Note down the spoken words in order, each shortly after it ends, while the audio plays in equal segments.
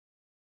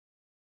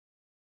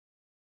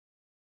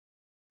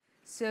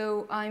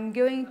So I'm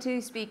going to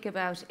speak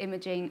about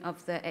imaging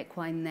of the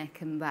equine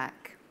neck and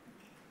back.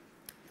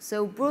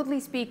 So broadly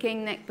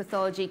speaking, neck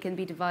pathology can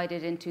be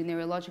divided into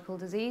neurological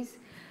disease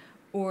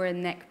or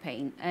neck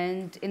pain.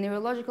 And in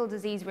neurological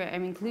disease, where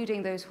I'm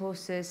including those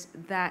horses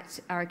that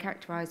are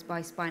characterized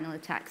by spinal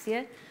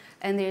ataxia.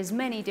 And there's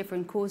many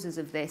different causes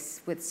of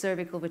this, with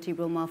cervical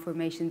vertebral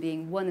malformation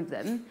being one of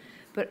them.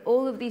 But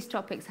all of these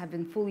topics have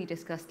been fully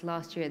discussed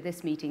last year at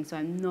this meeting, so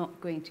I'm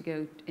not going to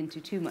go into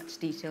too much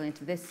detail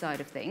into this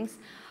side of things.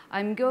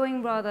 I'm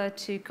going rather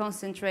to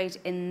concentrate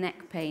in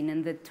neck pain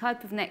and the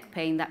type of neck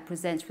pain that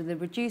presents with a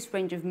reduced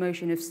range of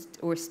motion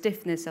or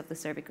stiffness of the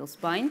cervical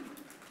spine,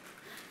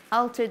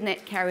 altered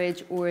neck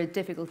carriage or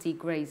difficulty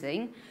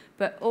grazing,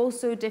 but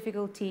also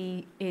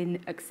difficulty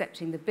in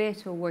accepting the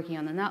bit or working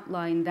on an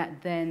outline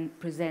that then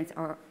presents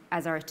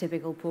as our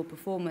typical poor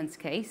performance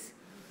case.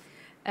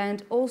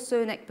 And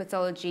also neck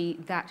pathology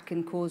that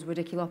can cause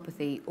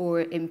radiculopathy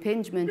or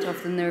impingement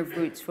of the nerve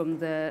roots from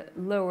the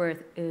lower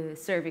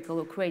cervical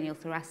or cranial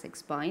thoracic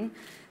spine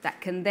that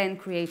can then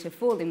create a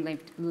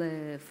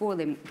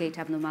forelimb gait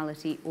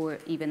abnormality or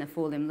even a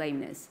forelimb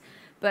lameness.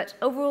 But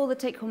overall, the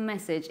take-home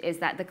message is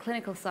that the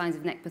clinical signs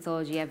of neck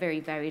pathology are very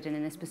varied and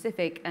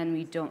inspecific, and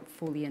we don't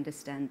fully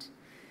understand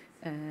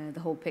the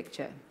whole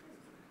picture.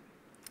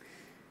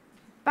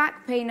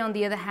 Back pain, on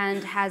the other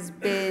hand, has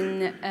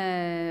been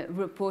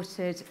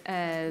reported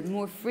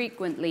more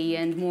frequently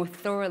and more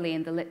thoroughly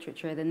in the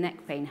literature than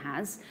neck pain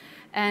has.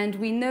 And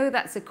we know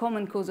that's a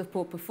common cause of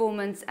poor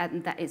performance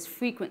and that it's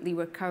frequently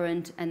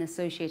recurrent and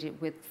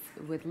associated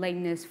with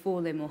lameness,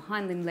 forelimb or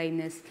hindlimb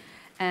lameness.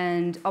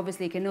 And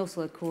obviously it can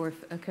also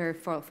occur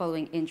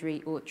following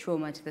injury or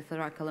trauma to the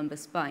thoracolumbar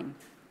spine.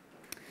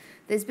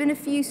 There's been a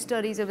few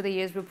studies over the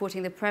years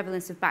reporting the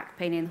prevalence of back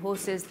pain in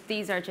horses.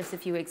 These are just a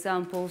few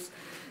examples.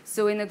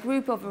 So in a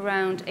group of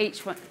around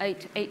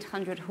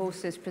 800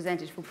 horses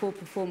presented for poor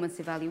performance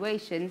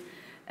evaluation,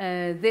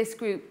 this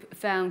group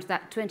found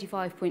that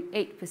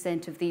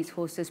 25.8% of these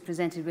horses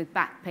presented with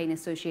back pain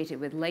associated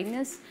with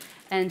lameness,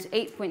 and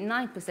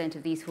 8.9%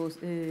 of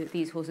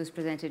these horses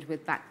presented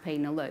with back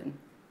pain alone.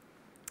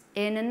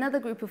 In another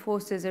group of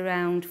horses,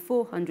 around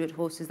 400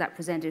 horses that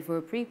presented for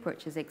a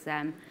pre-purchase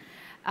exam,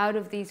 out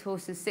of these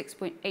horses,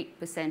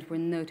 6.8% were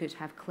noted to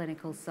have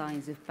clinical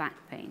signs of back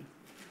pain.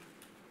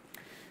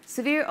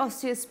 Severe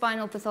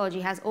osteospinal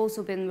pathology has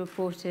also been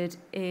reported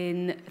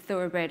in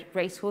thoroughbred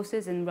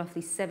racehorses, in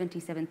roughly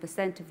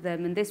 77% of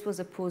them, and this was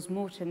a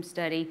post-mortem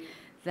study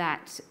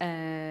that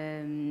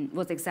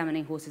was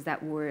examining horses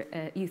that were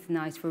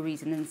euthanized for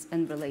reasons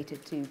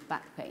unrelated to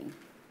back pain.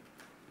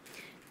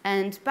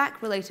 And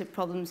back-related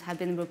problems have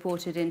been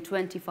reported in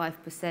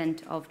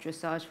 25% of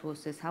dressage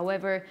horses.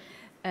 However,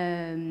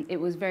 it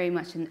was very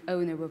much an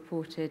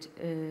owner-reported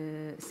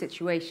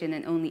situation,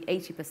 and only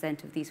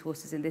 80% of these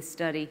horses in this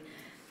study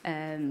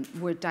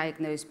were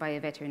diagnosed by a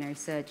veterinary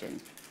surgeon.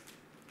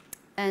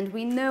 And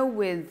we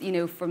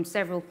know from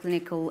several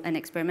clinical and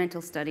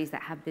experimental studies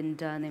that have been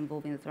done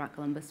involving the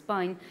thoracolumbar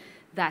spine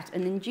that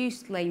an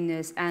induced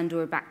lameness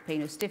and/or back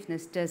pain or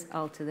stiffness does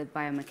alter the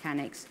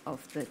biomechanics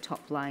of the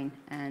top line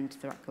and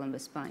thoracolumbar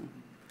spine.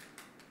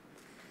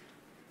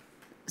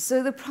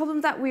 So the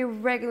problem that we're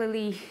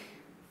regularly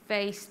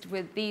faced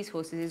with these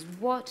horses is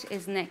what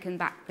is neck and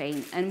back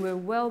pain, and we're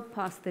well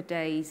past the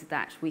days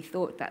that we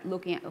thought that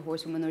looking at the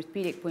horse from an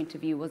orthopedic point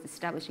of view was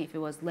establishing if it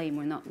was lame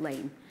or not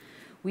lame.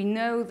 We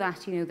know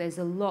that there's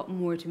a lot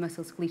more to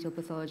musculoskeletal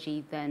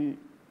pathology than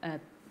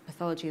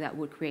pathology that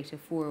would create a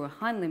fore or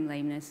hind limb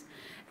lameness,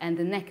 and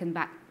the neck and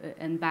back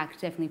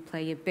definitely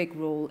play a big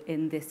role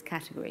in this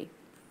category.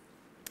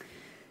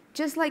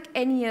 Just like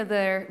any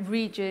other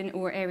region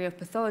or area of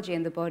pathology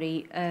in the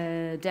body,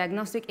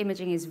 diagnostic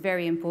imaging is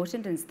very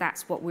important, and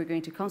that's what we're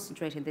going to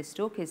concentrate in this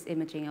talk, is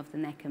imaging of the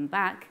neck and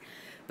back.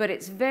 But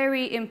it's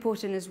very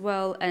important as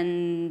well,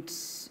 and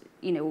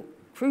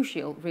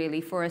crucial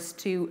really, for us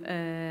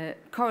to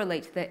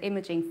correlate the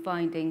imaging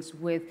findings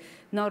with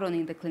not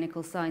only the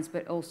clinical signs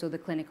but also the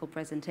clinical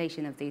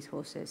presentation of these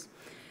horses.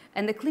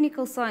 And the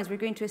clinical signs, we're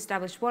going to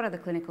establish what are the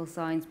clinical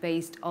signs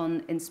based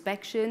on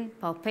inspection,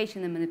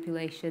 palpation and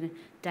manipulation,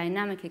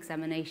 dynamic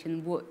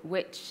examination,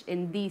 which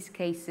in these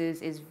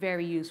cases is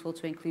very useful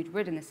to include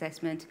written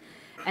assessment,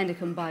 and a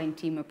combined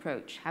team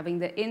approach. Having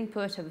the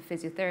input of a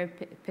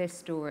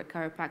physiotherapist or a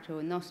chiropractor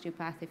or an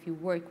osteopath, if you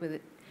work with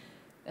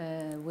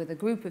a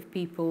group of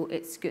people,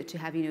 it's good to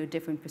have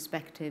different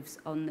perspectives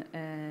on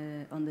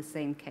the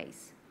same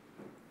case.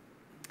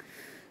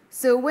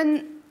 So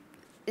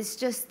it's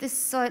just, this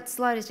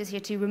slide is just here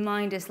to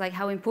remind us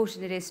how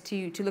important it is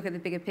to look at the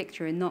bigger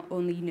picture and not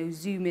only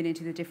zoom in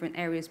into the different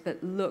areas,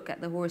 but look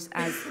at the horse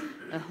as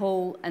a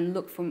whole and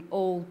look from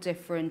all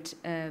different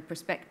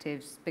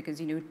perspectives,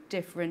 because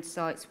different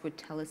sites would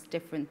tell us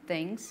different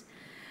things.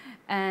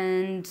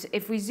 And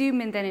if we zoom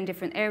in then in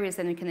different areas,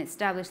 then we can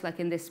establish, like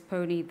in this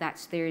pony,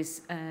 that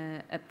there's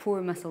a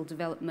poor muscle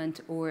development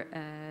or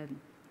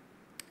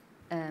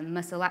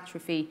muscle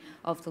atrophy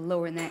of the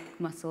lower neck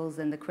muscles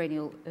and the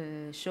cranial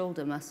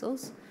shoulder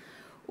muscles.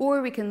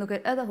 Or we can look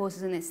at other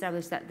horses and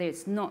establish that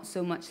it's not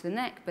so much the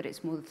neck, but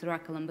it's more the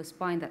thoracolumbar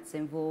spine that's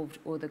involved,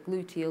 or the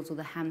gluteals or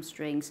the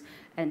hamstrings,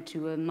 and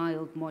to a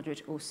mild,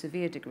 moderate, or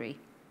severe degree.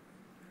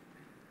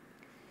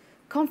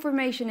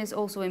 Conformation is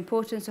also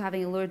important, so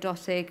having a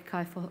lordotic,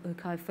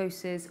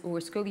 kyphosis, or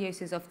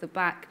scoliosis of the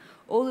back.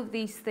 All of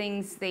these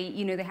things,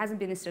 there hasn't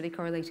been a study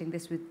correlating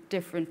this with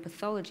different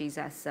pathologies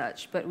as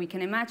such, but we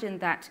can imagine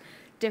that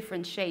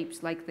different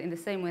shapes, like in the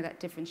same way that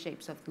different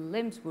shapes of the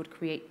limbs would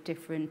create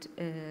different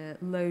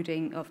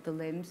loading of the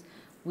limbs,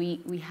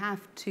 we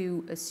have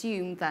to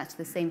assume that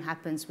the same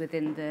happens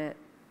within the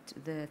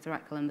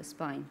thoracolumbar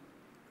spine.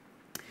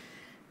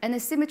 And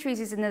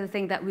asymmetries is another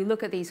thing that we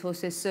look at these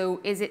horses.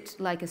 So is it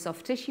like a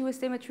soft tissue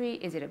asymmetry?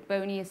 Is it a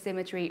bony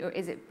asymmetry? Or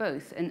is it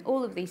both? And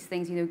all of these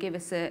things, can give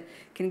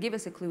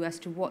us a clue as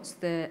to what's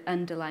the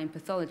underlying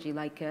pathology,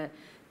 like a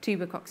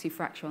tubercoxy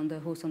fracture on the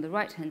horse on the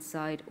right-hand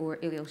side or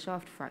iliac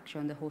shaft fracture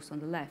on the horse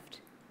on the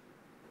left.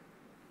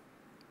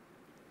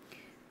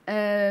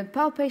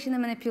 Palpation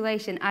and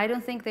manipulation. I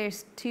don't think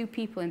there's two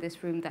people in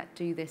this room that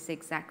do this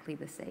exactly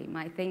the same.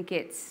 I think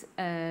it's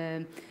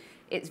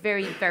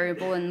very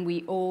variable, and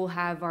we all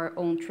have our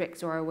own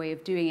tricks or our way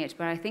of doing it.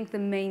 But I think the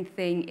main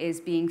thing is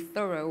being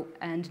thorough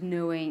and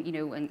knowing,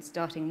 and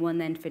starting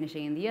one end,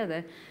 finishing in the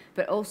other,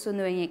 but also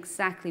knowing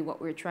exactly what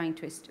you're trying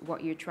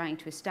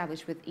to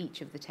establish with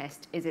each of the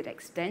tests. Is it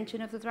extension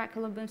of the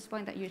thoracolumbar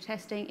spine that you're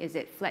testing? Is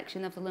it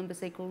flexion of the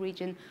lumbosacral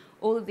region?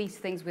 All of these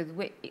things with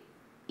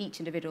each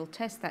individual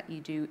test that you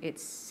do,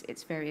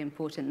 it's very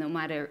important, no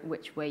matter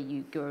which way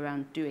you go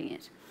around doing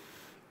it.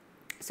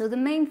 So the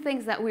main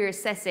things that we're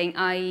assessing,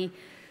 I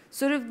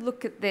sort of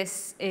look at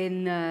this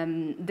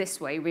in this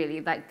way, really.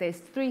 Like there's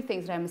three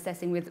things that I'm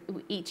assessing with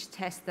each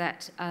test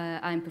that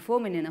I'm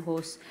performing in a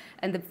horse.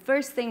 And the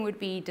first thing would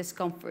be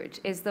discomfort.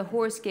 Is the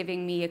horse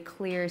giving me a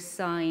clear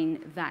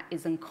sign that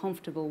is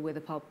uncomfortable with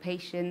the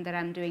palpation that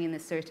I'm doing in a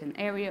certain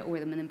area or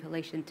the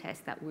manipulation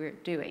test that we're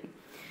doing?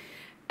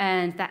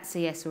 And that's a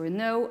yes or a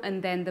no.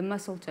 And then the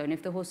muscle tone.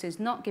 If the horse is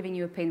not giving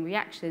you a pain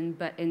reaction,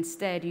 but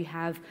instead you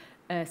have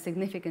a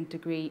significant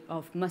degree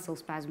of muscle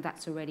spasm,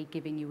 that's already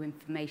giving you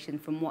information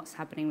from what's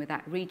happening with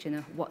that region,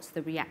 or what's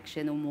the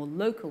reaction or more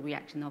local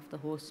reaction of the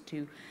horse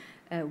to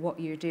what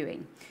you're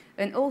doing.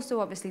 And also,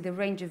 obviously, the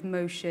range of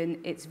motion,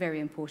 it's very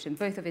important,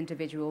 both of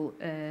individual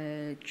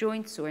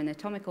joints or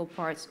anatomical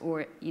parts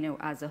or,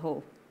 as a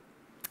whole.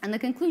 And the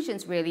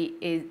conclusions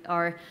really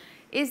are,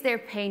 is there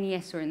pain,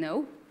 yes or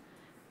no?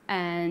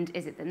 And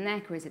is it the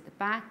neck or is it the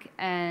back?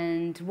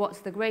 And what's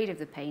the grade of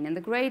the pain? And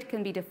the grade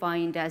can be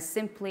defined as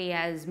simply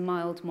as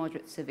mild,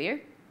 moderate,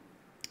 severe.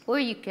 Or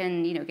you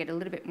can, get a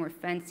little bit more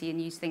fancy and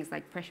use things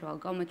like pressure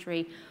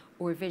algometry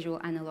or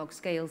visual analog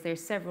scales.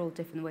 There's several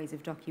different ways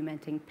of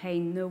documenting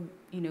pain.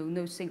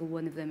 No single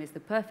one of them is the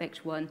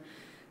perfect one.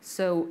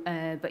 So,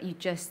 but you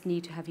just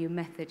need to have your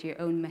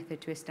own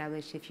method to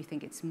establish if you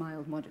think it's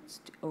mild,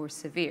 moderate, or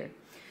severe.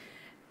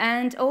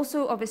 And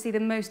also, obviously, the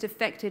most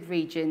affected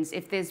regions.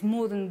 If there's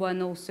more than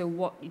one, also,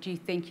 what do you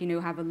think,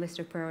 have a list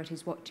of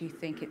priorities? What do you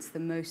think it's the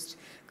most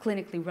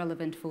clinically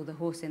relevant for the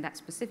horse in that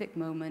specific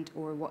moment,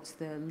 or what's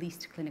the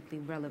least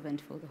clinically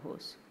relevant for the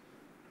horse?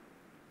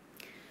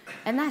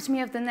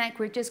 Anatomy of the neck,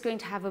 we're just going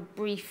to have a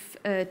brief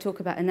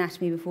talk about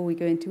anatomy before we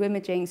go into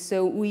imaging.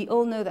 So we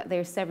all know that there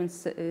are seven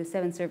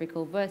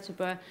cervical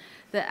vertebrae.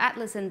 The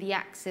atlas and the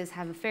axis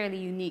have a fairly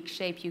unique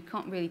shape. You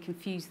can't really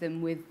confuse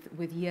them with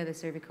the other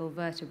cervical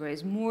vertebrae.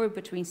 It's more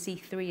between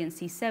C3 and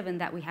C7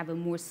 that we have a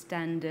more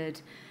standard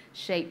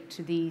shape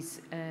to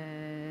these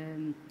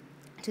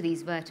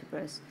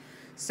vertebrae.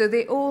 So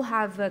they all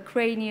have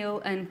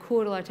cranial and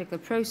caudal articular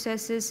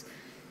processes.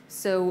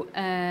 So,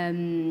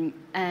 and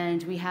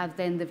we have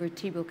then the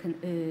vertebral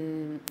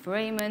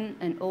foramen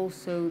and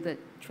also the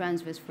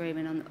transverse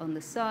foramen on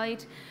the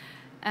side,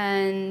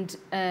 and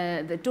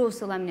the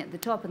dorsal lamina at the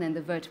top, and then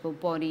the vertebral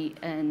body.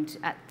 And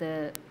at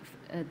the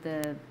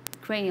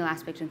cranial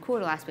aspect and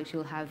caudal aspect,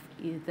 you'll have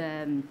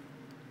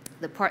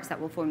the parts that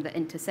will form the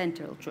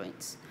intercentral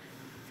joints.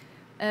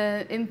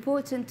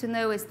 Important to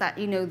know is that,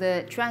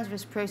 the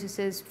transverse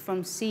processes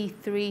from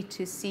C3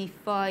 to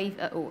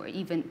C5, or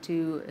even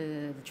to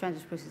the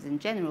transverse processes in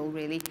general,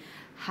 really,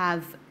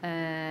 have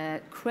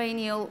a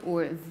cranial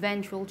or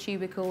ventral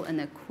tubercle and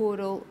a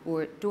caudal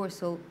or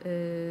dorsal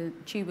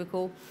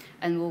tubercle,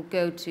 and we'll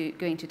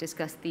going to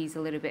discuss these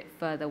a little bit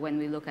further when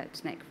we look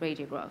at neck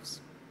radiographs.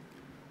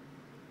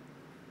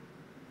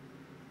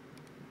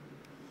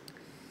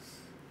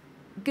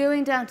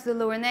 Going down to the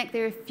lower neck,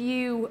 there are a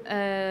few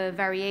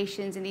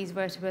variations in these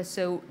vertebrae.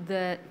 So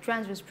the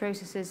transverse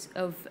processes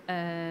of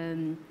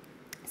C5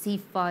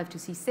 to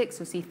C6,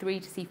 or C3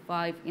 to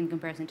C5 in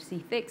comparison to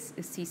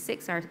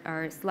C6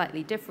 are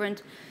slightly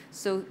different.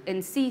 So in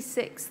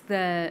C6,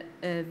 the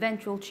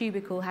ventral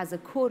tubercle has a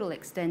caudal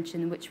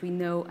extension, which we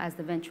know as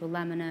the ventral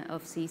lamina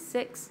of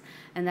C6,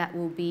 and that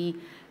will be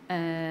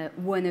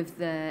one of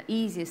the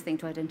easiest thing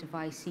to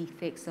identify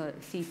C6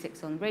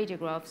 on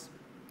radiographs.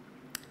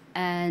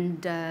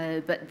 And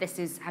but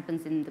this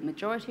happens in the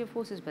majority of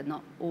horses, but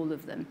not all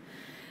of them.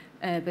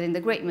 but in the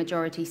great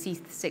majority,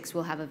 C6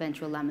 will have a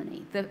ventral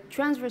laminae. The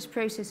transverse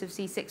process of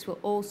C6 will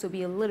also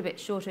be a little bit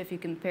shorter. If you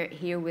compare it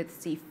here with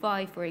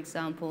C5, for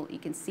example, you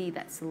can see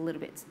that's a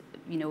little bit,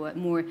 a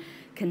more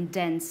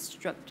condensed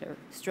structure.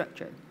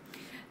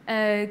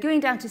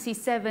 Going down to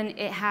C7,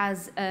 it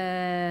has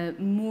a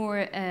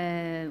more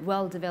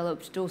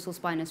well-developed dorsal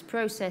spinous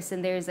process,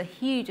 and there is a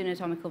huge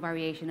anatomical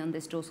variation on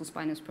this dorsal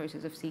spinous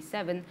process of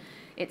C7.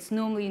 It's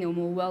normally,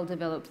 more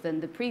well-developed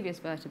than the previous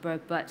vertebra,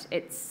 but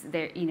it's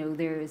there.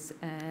 There's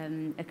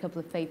a couple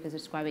of papers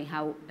describing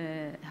how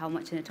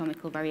much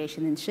anatomical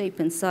variation in shape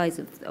and size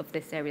of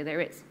this area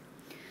there is.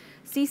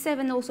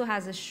 C7 also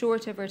has a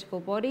shorter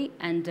vertebral body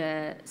and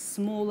a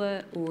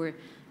smaller or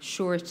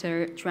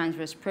shorter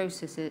transverse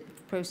process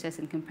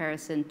in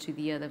comparison to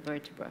the other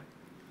vertebra.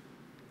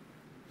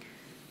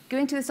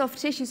 Going to the soft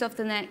tissues of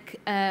the neck,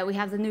 we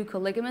have the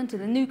nuchal ligament,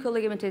 and the nuchal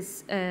ligament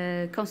is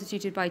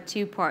constituted by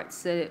two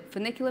parts, the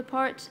funicular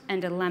part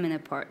and a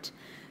laminar part.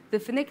 The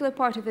funicular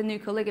part of the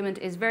nuchal ligament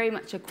is very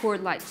much a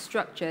cord-like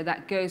structure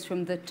that goes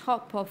from the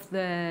top of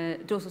the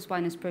dorsal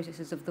spinous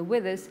processes of the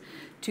withers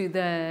to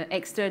the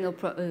external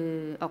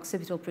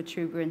occipital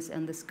protuberance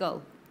and the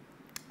skull.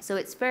 So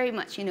it's very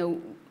much,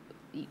 you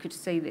could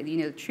say that,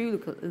 the true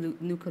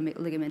nuchal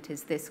ligament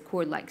is this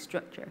cord-like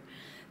structure.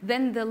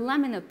 Then the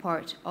laminar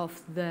part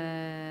of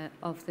the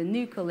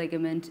nuchal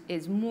ligament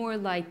is more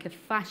like a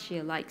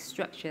fascia-like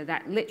structure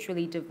that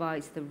literally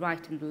divides the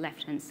right and the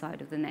left-hand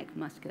side of the neck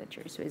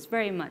musculature. So it's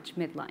very much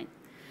midline.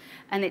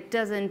 And it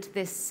doesn't,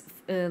 this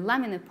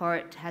laminar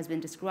part has been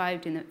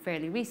described in a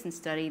fairly recent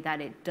study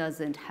that it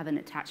doesn't have an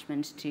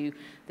attachment to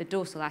the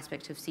dorsal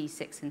aspect of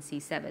C6 and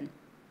C7.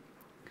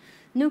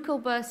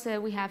 Nuchal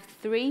bursa, we have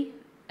three.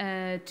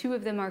 Two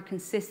of them are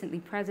consistently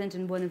present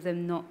and one of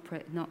them not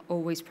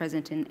always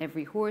present in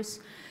every horse.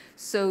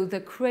 So the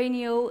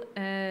cranial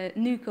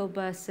nuchal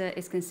bursa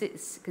is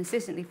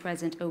consistently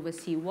present over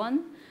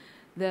C1.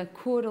 The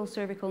caudal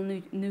cervical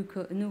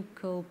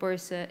nuchal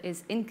bursa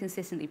is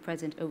inconsistently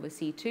present over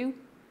C2.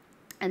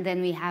 And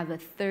then we have a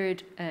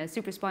third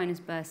supraspinous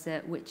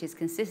bursa, which is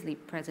consistently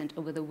present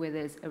over the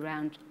withers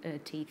around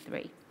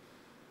T3.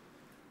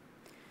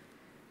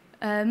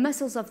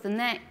 Muscles of the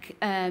neck,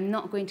 I'm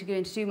not going to go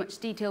into too much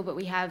detail, but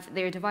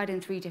they're divided in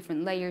three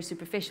different layers: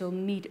 superficial,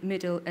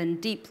 middle, and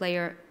deep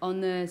layer.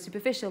 On the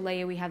superficial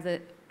layer, we have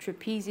the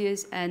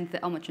trapezius and the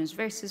ulna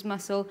transversus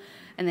muscle,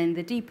 and then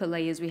the deeper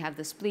layers, we have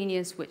the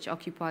splenius, which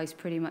occupies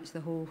pretty much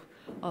the whole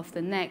of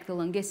the neck, the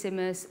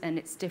longissimus and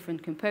its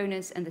different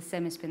components, and the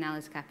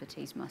semispinalis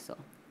capitis muscle.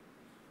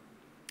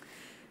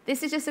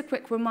 This is just a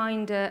quick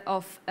reminder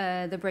of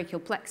the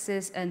brachial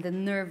plexus and the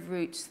nerve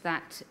roots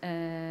that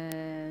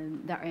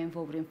are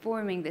involved in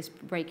forming this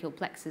brachial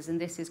plexus, and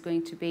this is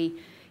going to be,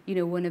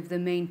 one of the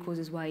main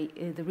causes why,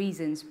 the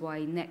reasons why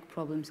neck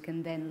problems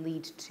can then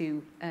lead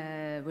to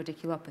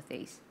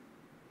radiculopathies.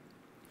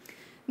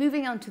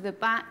 Moving on to the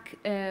back,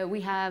 we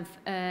have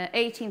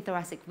 18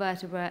 thoracic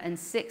vertebrae and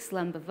 6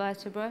 lumbar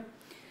vertebrae.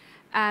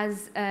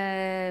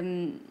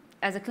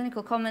 As a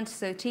clinical comment,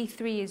 so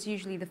T3 is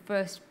usually the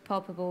first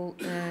palpable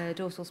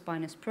dorsal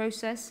spinous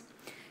process.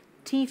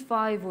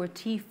 T5 or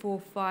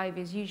T4-5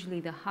 is usually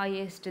the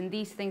highest, and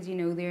these things,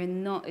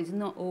 is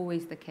not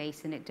always the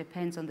case, and it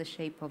depends on the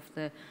shape of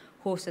the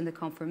horse and the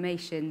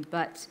conformation,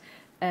 but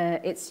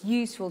it's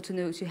useful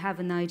to have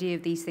an idea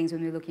of these things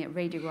when we're looking at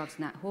radiographs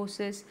in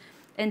horses.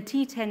 And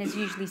T10 is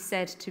usually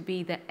said to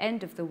be the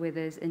end of the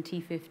withers, and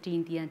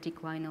T15 the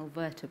anticlinal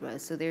vertebra,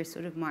 so they're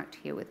sort of marked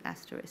here with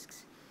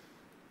asterisks.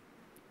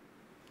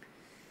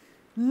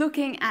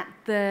 Looking at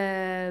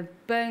the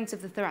bones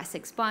of the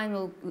thoracic spine,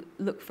 we'll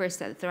look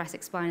first at the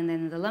thoracic spine and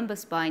then the lumbar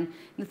spine.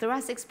 In the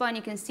thoracic spine,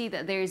 you can see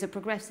that there is a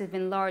progressive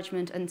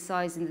enlargement and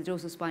size in the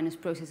dorsal spinous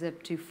process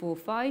up to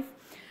 4-5,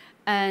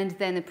 and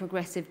then a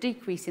progressive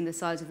decrease in the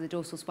size of the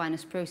dorsal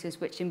spinous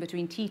process, which in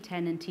between T10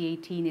 and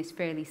T18 is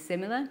fairly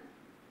similar.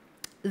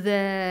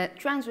 The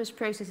transverse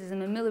processes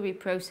and mammillary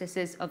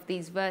processes of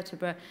these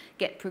vertebrae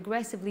get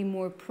progressively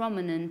more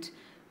prominent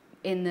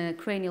in the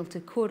cranial to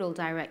caudal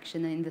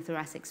direction in the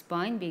thoracic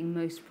spine, being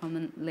most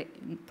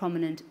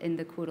prominent in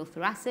the caudal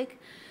thoracic.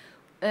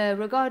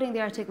 Regarding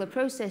the articular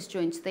process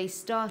joints, they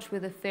start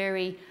with a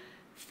fairly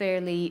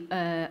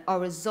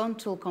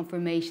horizontal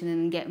conformation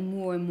and get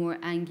more and more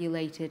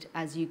angulated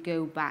as you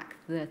go back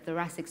the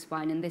thoracic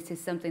spine, and this is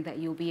something that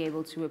you'll be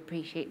able to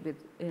appreciate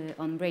with,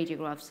 on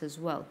radiographs as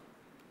well.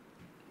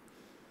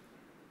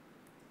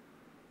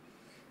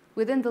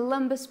 Within the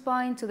lumbar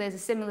spine, so there's a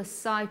similar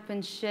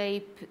siphon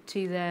shape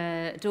to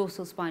the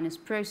dorsal spinous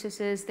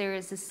processes. There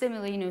is a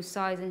similar,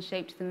 size and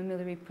shape to the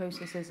mammillary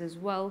processes as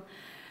well.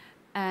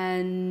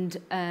 And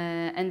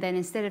then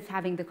instead of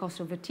having the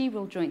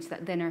costovertebral joints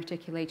that then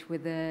articulate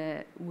with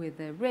the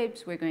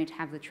ribs, we're going to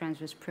have the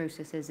transverse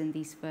processes in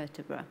these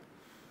vertebrae.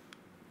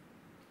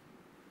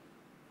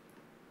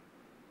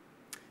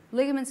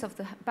 Ligaments of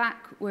the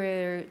back,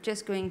 we're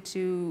just going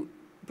to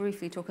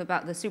briefly talk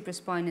about the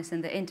supraspinous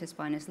and the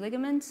interspinous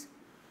ligaments.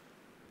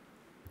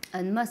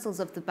 And muscles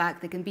of the back,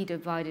 they can be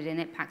divided in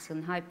epaxial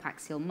and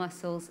hypaxial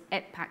muscles,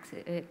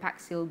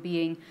 epaxial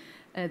being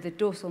the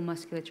dorsal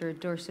musculature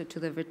dorsal to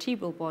the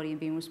vertebral body and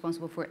being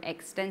responsible for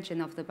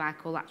extension of the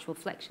back or lateral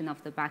flexion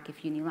of the back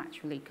if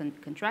unilaterally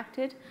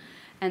contracted.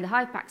 And the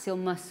hypaxial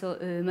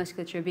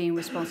musculature being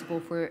responsible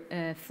for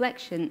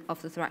flexion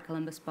of the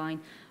thoracolumbar spine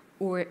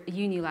or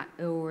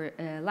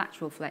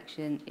lateral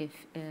flexion if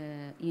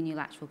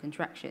unilateral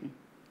contraction.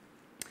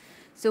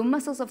 So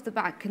muscles of the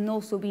back can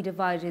also be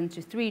divided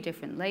into 3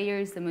 different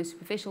layers. The most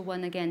superficial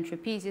one, again,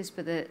 trapezius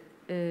for the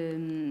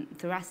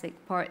thoracic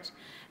part,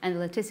 and the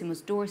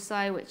latissimus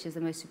dorsi, which is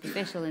the most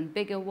superficial and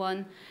bigger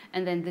one.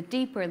 And then the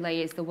deeper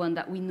layer is the one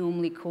that we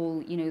normally call,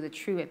 the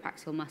true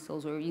epaxial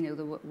muscles, or,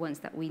 the ones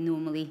that we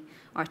normally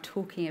are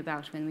talking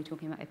about when we're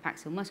talking about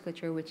epaxial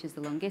musculature, which is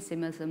the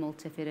longissimus, the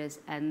multifidus,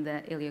 and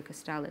the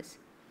iliocostalis.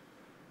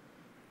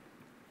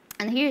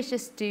 And here's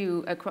just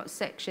do a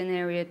cross-section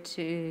area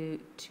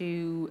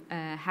to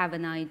have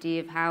an idea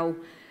of how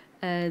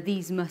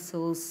these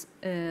muscles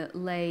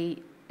lay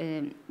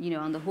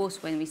on the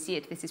horse when we see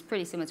it. This is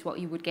pretty similar to what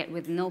you would get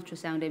with an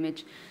ultrasound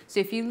image.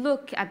 So if you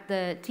look at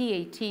the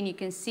T18, you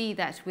can see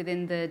that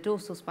within the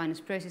dorsal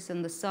spinous process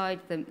on the side,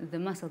 the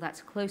muscle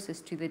that's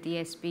closest to the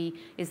DSB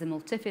is the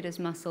multifidus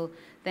muscle.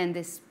 Then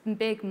this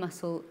big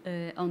muscle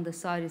on the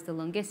side is the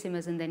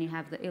longissimus, and then you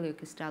have the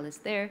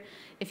iliocostalis there.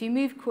 If you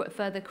move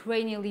further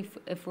cranially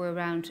for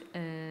around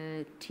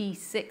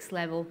T6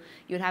 level,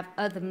 you'd have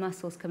other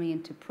muscles coming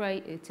into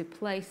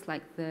place,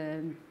 like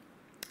the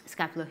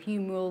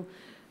scapulohumeral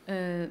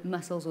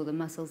muscles, or the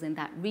muscles in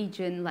that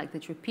region, like the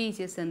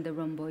trapezius and the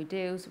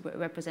rhomboideus,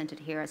 represented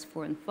here as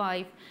 4 and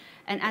 5.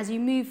 And as you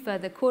move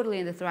further caudally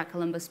in the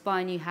thoracolumbar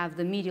spine, you have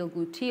the medial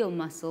gluteal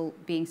muscle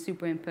being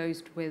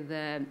superimposed with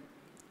the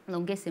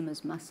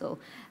longissimus muscle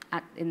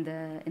in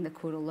the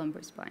caudal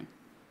lumbar spine.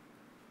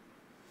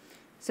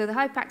 So the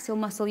hypaxial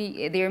muscle,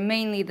 they're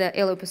mainly the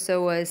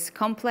ilopsoas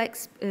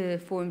complex,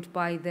 formed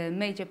by the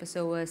major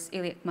psoas,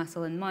 iliac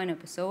muscle, and minor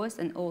psoas,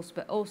 and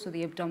also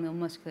the abdominal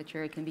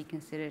musculature can be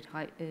considered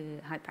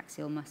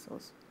hypaxial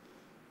muscles.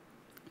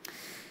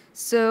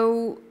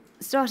 So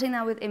starting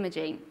now with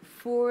imaging.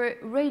 For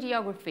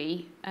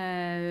radiography,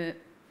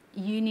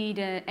 you need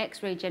an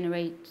X-ray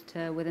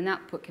generator with an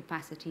output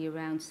capacity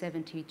around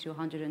 70 to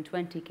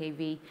 120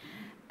 kV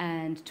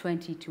and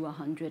 20 to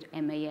 100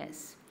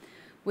 MAS.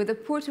 With a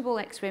portable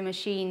X-ray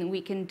machine, we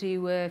can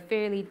do a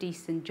fairly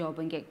decent job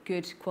and get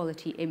good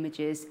quality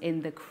images in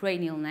the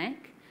cranial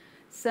neck,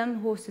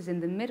 some horses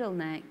in the middle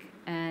neck,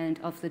 and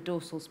of the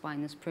dorsal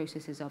spinous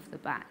processes of the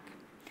back.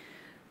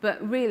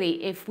 But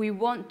really, if we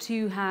want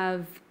to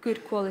have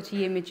good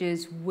quality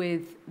images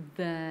within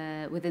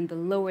the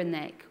lower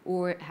neck,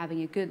 or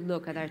having a good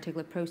look at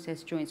articular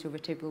process joints or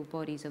vertebral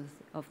bodies of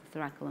the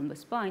thoracolumbar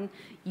spine,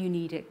 you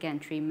need a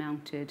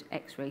gantry-mounted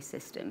X-ray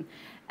system.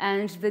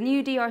 And the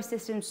new DR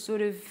systems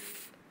sort of,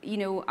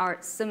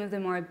 some of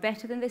them are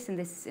better than this,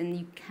 and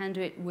you can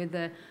do it with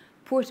a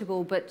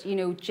portable, but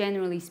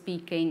generally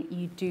speaking,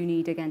 you do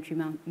need a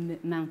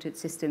gantry-mounted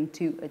system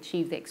to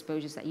achieve the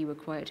exposures that you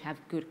require to have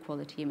good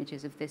quality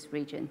images of this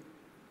region.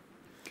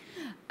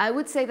 I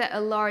would say that a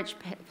large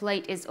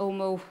plate is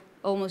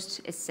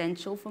almost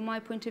essential from my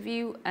point of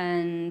view,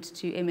 and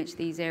to image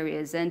these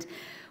areas. And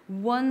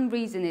one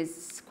reason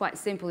is quite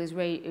simple, is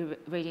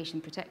radiation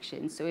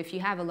protection. So if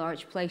you have a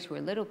large plate or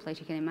a little plate,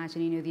 you can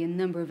imagine, the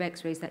number of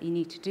X-rays that you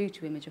need to do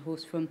to image a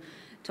horse from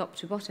top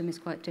to bottom is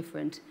quite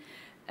different.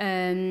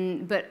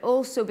 But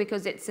also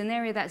because it's an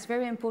area that's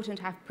very important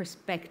to have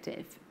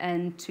perspective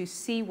and to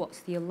see what's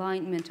the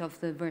alignment of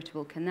the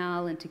vertebral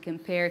canal, and to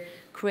compare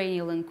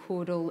cranial and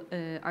caudal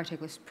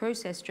articular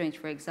process joints,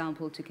 for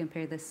example, to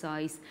compare the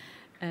size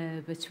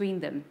between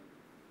them.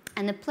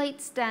 And the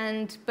plates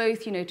stand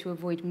both, to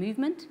avoid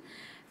movement,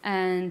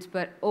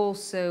 but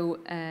also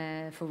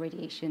for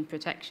radiation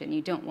protection.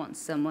 You don't want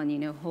someone,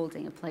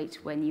 holding a plate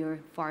when you're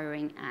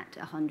firing at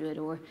 100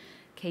 or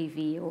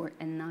kV or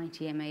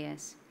 90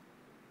 MAS.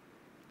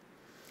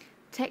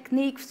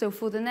 Technique, so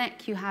for the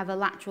neck, you have a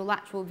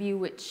lateral view,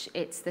 which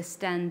it's the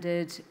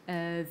standard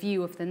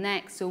view of the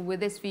neck. So with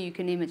this view, you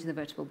can image the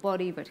vertebral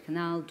body, vertebral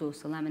canal,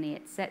 dorsal laminae,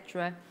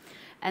 etc.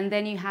 And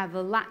then you have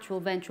a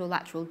ventral,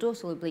 lateral,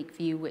 dorsal oblique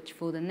view, which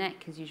for the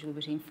neck is usually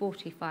between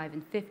 45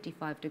 and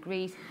 55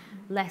 degrees,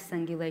 less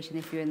angulation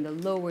if you're in the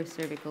lower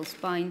cervical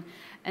spine.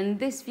 And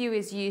this view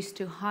is used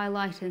to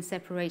highlight and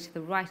separate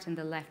the right and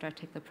the left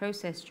articular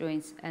process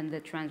joints and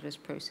the transverse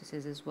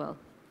processes as well.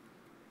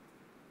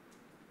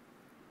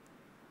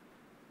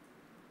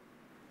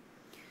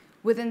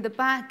 Within the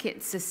back,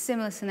 it's a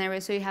similar scenario.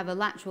 So you have a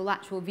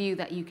lateral view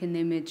that you can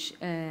image,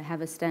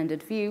 have a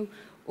standard view,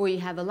 or you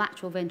have a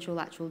ventral,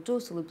 lateral,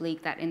 dorsal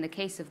oblique that in the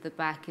case of the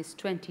back is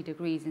 20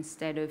 degrees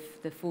instead of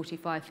the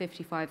 45,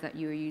 55 that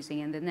you're using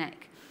in the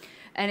neck.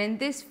 And in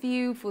this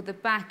view for the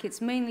back, it's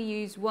mainly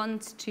used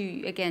once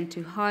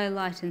to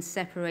highlight and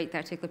separate the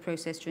articular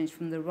process joints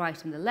from the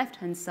right and the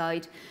left-hand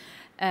side,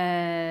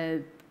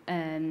 but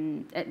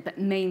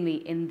mainly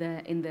in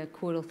the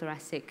caudal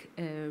thoracic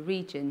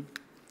region.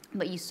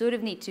 But you sort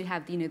of need to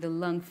have, the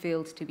lung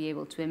field to be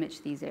able to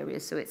image these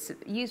areas. So it's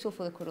useful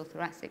for the caudal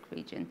thoracic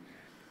region.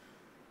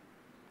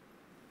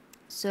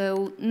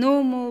 So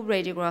normal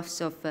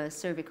radiographs of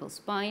cervical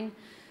spine.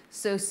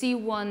 So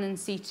C1 and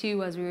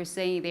C2, as we were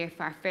saying, they're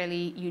a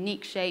fairly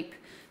unique shape.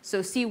 So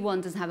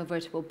C1 doesn't have a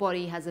vertebral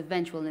body, has a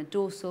ventral and a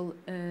dorsal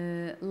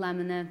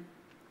lamina,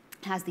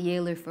 has the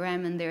alar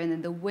foramen there, and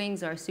then the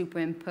wings are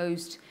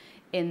superimposed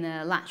in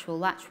the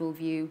lateral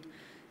view.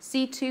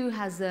 C2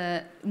 has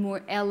a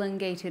more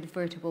elongated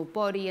vertebral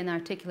body and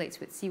articulates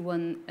with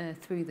C1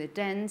 through the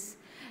dens.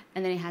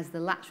 And then it has the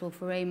lateral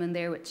foramen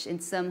there, which in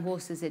some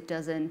horses it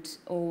doesn't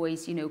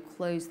always,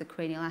 close the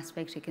cranial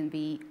aspect. It can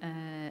be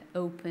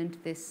opened,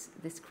 this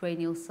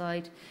cranial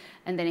side.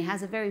 And then it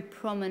has a very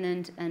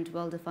prominent and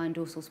well-defined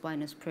dorsal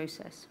spinous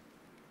process.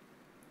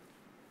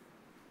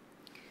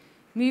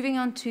 Moving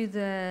on to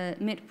the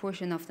mid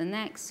portion of the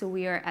neck, so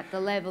we are at the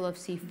level of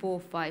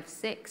C4, 5,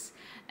 6,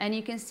 and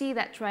you can see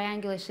that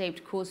triangular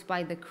shape caused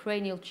by the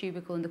cranial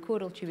tubercle and the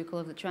caudal tubercle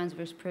of the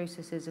transverse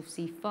processes of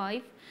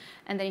C5.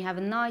 And then you have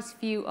a nice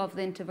view of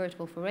the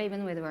intervertebral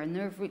foramen where there are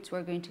nerve roots who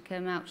are going to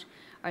come out.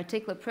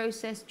 Articular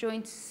process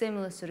joints,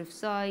 similar sort of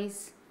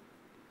size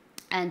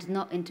and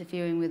not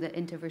interfering with the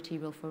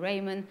intervertebral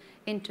foramen.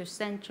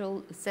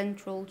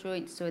 Central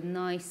joints, so a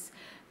nice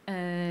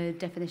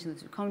definition of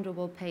the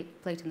subchondral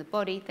plate in the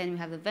body. Then we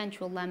have the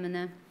ventral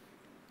lamina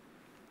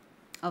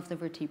of the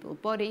vertebral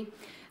body.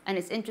 And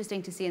it's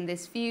interesting to see in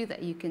this view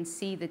that you can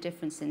see the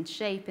difference in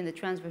shape in the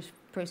transverse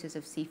process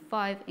of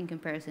C5 in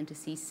comparison to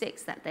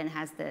C6, that then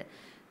has the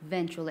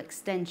ventral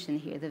extension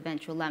here, the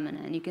ventral lamina.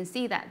 And you can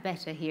see that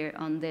better here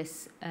on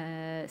this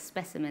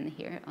specimen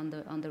here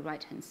on the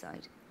right-hand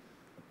side.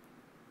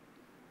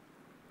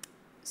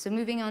 So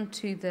moving on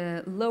to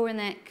the lower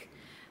neck,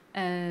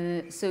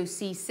 so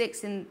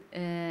C6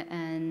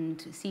 and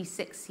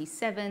C6,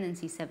 C7 and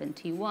C7,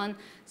 T1.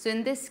 So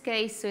in this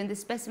case, so in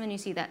this specimen, you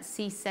see that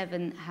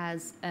C7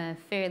 has a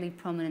fairly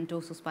prominent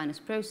dorsal spinous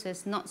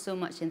process, not so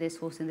much in this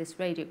horse in this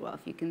radiograph.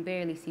 You can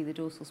barely see the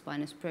dorsal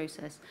spinous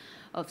process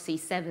of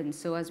C7.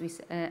 So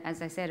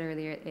as I said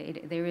earlier,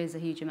 there is a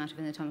huge amount of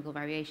anatomical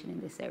variation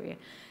in this area.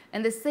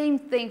 And the same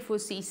thing for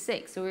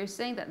C6. So we're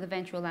saying that the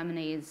ventral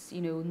laminae is,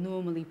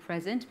 normally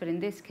present, but in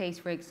this case,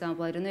 for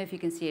example, I don't know if you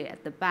can see it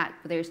at the back,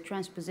 but there's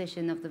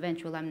transposition of the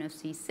ventral lamina of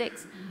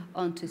C6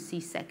 onto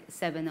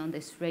C7 on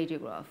this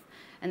radiograph.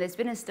 And there's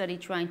been a study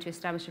trying to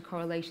establish a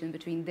correlation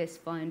between this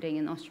finding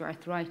and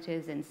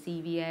osteoarthritis and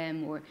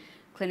CVM or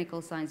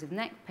clinical signs of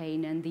neck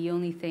pain, and the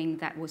only thing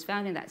that was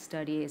found in that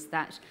study is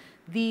that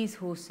these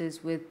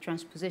horses with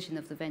transposition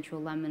of the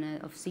ventral lamina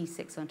of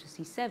C6 onto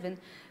C7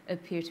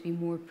 appear to be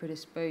more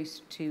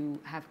predisposed to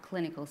have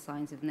clinical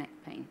signs of neck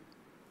pain.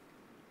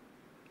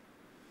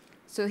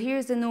 So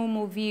here's a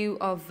normal view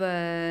of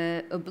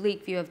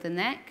oblique view of the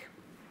neck.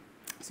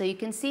 So you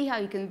can see how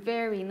you can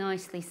very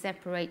nicely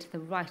separate the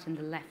right and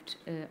the left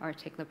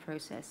articular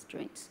process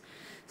joints.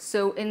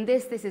 So in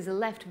this is a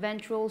left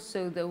ventral,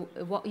 so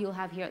what you'll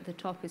have here at the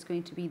top is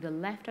going to be the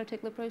left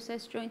articular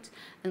process joint,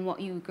 and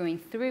what you're going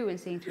through and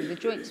seeing through the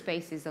joint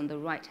space is on the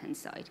right-hand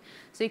side.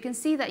 So you can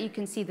see that you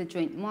can see the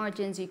joint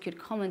margins. You could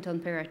comment on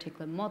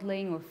periarticular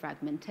modeling or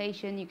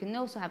fragmentation. You can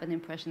also have an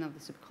impression of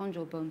the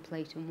subchondral bone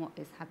plate and what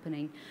is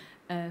happening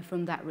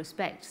from that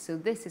respect. So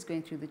this is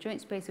going through the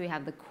joint space. So we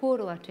have the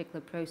caudal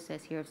articular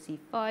process here of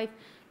C5,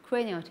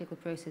 cranial articular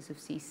process of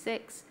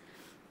C6,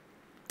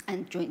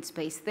 and joint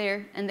space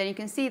there. And then you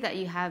can see that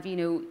you have,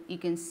 you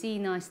can see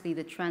nicely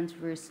the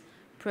transverse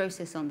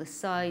process on the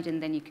side,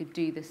 and then you could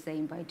do the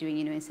same by doing,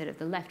 instead of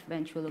the left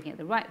ventral, looking at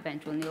the right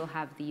ventral, and you'll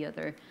have the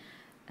other,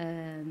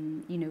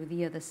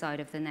 the other side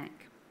of the neck.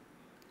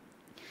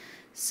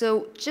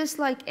 So just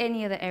like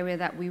any other area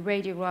that we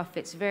radiograph,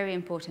 it's very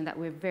important that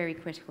we're very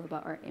critical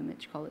about our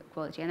image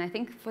quality. And I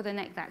think for the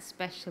neck, that's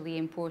especially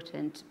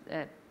important,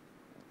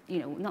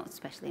 not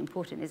especially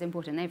important, it's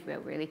important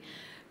everywhere really.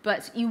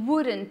 But you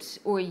wouldn't,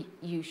 or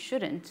you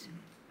shouldn't,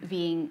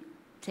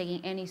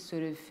 taking any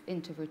sort of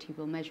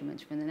intervertebral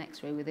measurements from the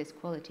X-ray with this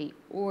quality,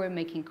 or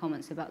making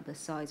comments about the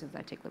size of the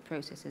articular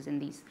processes in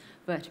these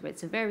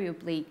vertebrates. It's very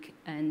oblique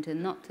and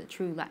not a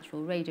true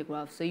lateral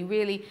radiograph. So you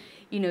really,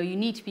 you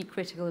need to be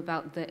critical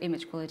about the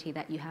image quality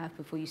that you have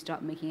before you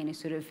start making any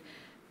sort of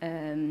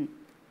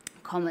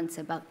comments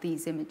about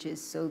these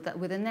images. So that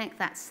with the neck,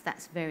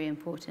 that's very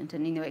important,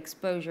 and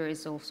exposure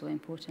is also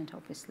important,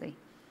 obviously.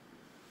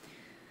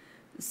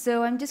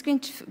 So I'm just going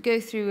to go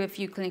through a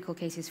few clinical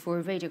cases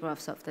for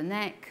radiographs of the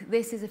neck.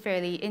 This is a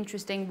fairly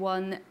interesting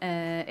one.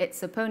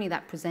 It's a pony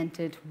that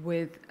presented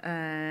with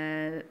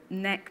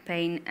neck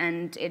pain,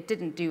 and it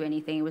didn't do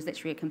anything. It was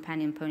literally a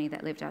companion pony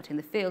that lived out in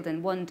the field,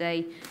 and one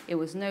day it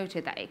was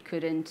noted that it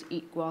couldn't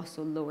eat grass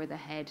or lower the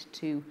head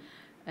to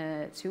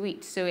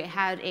eat. So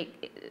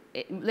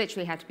it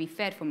literally had to be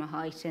fed from a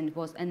height and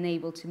was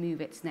unable to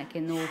move its neck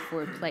in all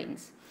four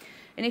planes.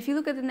 And if you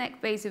look at the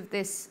neck base of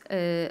this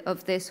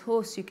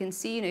horse, you can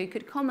see, you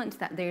could comment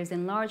that there's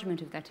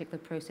enlargement of the articular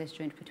process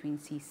joint between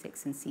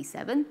C6 and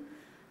C7,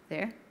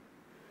 there.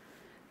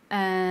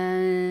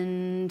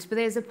 But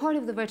there's a part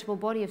of the vertebral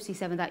body of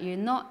C7 that you're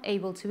not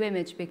able to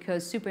image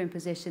because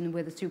superimposition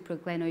with a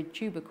supraglenoid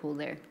tubercle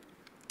there.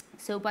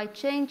 So by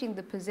changing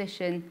the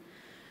position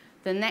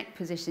the neck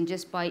position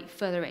just by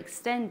further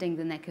extending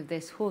the neck of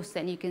this horse,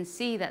 then you can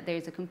see that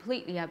there's a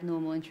completely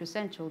abnormal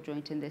intracentral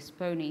joint in this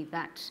pony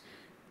that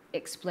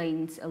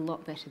explains a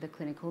lot better the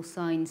clinical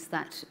signs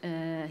that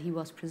he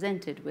was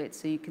presented with.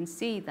 So you can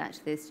see that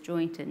this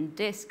joint and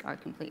disc are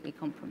completely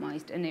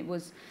compromised, and it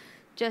was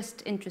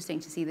just interesting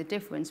to see the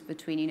difference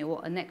between, you know,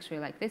 what an X-ray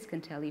like this can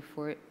tell you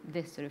for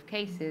this sort of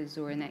cases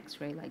or an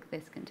X-ray like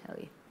this can tell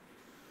you.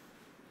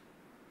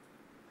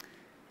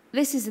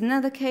 This is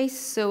another case,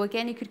 so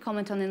again you could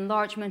comment on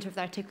enlargement of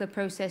the articular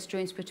process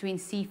joints between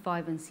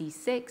C5 and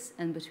C6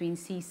 and between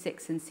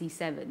C6 and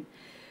C7.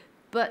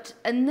 But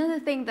another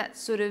thing that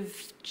sort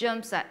of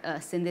jumps at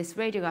us in this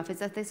radiograph is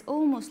that there's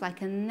almost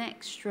like an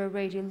extra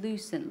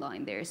radiolucent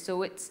line there.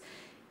 So it's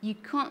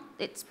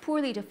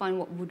poorly defined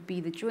what would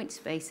be the joint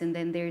space, and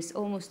then there's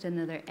almost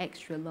another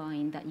extra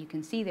line that you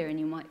can see there, and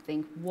you might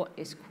think, what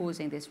is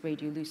causing this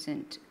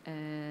radiolucent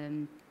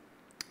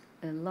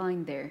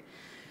line there?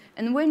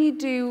 And when you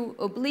do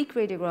oblique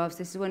radiographs,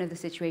 this is one of the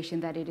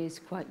situations that it is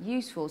quite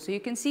useful. So you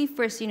can see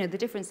first, you know, the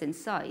difference in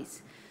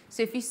size.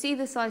 So if you see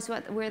the size,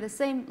 we're at the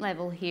same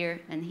level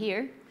here and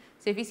here.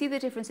 So if you see the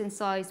difference in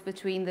size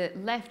between the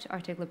left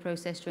articular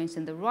process joints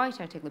and the right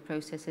articular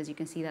processes, you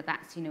can see that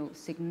that's, you know,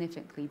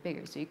 significantly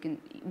bigger. So you can,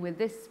 with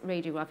this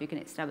radiograph, you can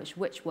establish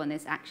which one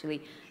is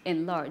actually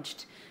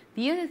enlarged.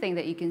 The other thing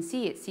that you can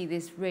see,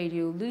 this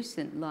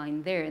radiolucent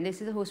line there, and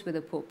this is a horse with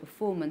a poor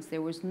performance.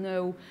 There was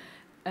no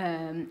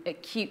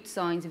acute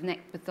signs of neck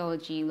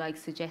pathology, like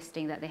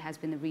suggesting that there has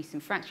been a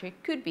recent fracture.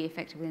 It could be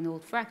effectively an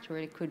old fracture, or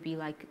it could be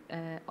like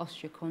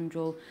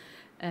osteochondral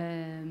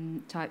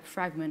type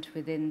fragment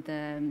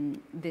within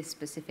this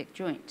specific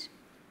joint.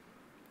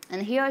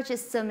 And here are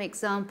just some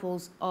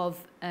examples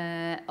of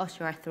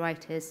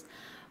osteoarthritis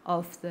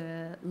of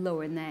the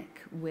lower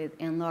neck with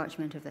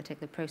enlargement of the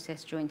articular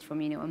process joints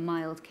from, you know, a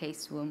mild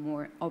case to a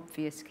more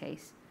obvious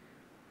case.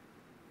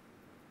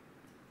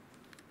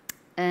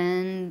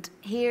 And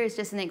here is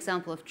just an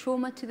example of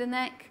trauma to the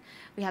neck.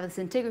 We have the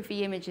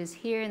scintigraphy images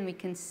here, and we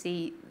can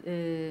see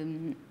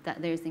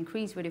that there's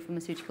increased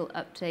radiopharmaceutical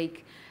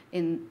uptake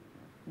in,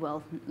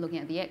 well, looking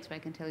at the X-ray, I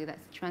can tell you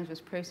that's the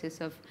transverse process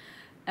of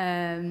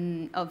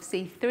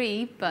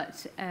C3,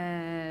 but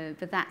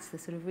that's the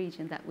sort of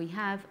region that we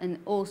have, and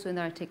also in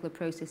the articular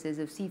processes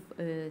of C6,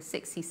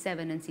 C7,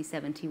 and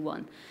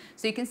C71.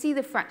 So you can see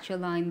the fracture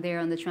line there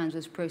on the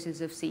transverse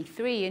process of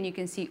C3, and you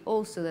can see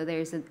also that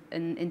there's an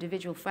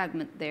individual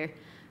fragment there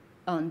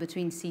on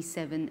between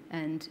C7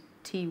 and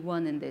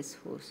T1 in this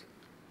horse.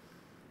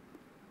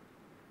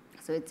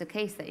 So it's a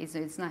case that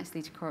it's nice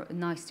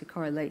to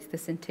correlate the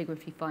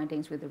scintigraphy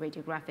findings with the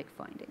radiographic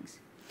findings.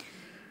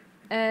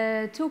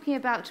 Talking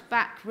about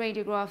back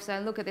radiographs, I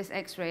look at this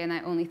X-ray and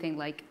I only think,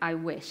 like, I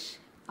wish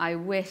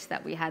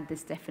that we had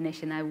this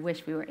definition. I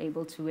wish we were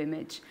able to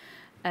image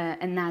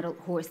an adult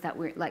horse that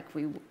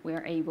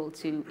we're able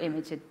to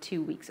image a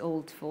 2 weeks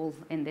old foal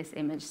in this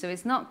image. So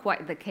it's not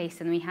quite the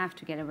case, and we have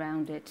to get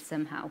around it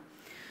somehow.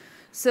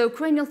 So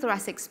cranial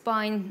thoracic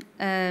spine,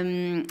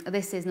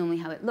 this is normally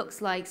how it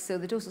looks like. So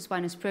the dorsal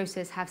spinous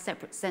process have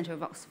separate center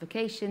of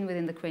ossification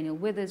within the cranial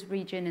withers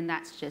region, and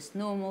that's just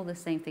normal. The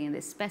same thing in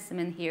this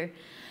specimen here.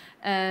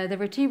 The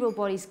vertebral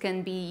bodies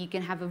you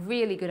can have a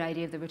really good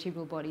idea of the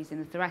vertebral bodies in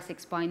the thoracic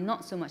spine,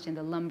 not so much in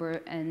the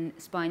lumbar and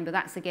spine, but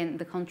that's again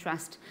the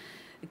contrast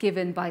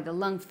given by the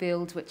lung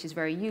field, which is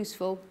very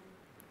useful.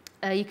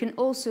 You can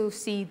also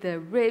see the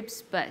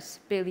ribs, but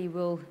Billy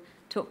will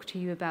talk to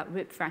you about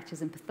rib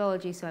fractures and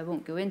pathology, so I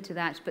won't go into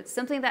that. But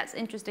something that's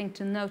interesting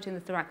to note in the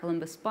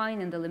thoracolumbar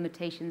spine and the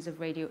limitations of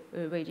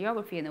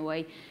radiography in a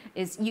way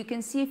is you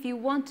can see, if you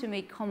want to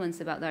make comments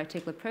about the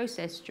articular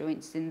process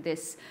joints in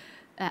this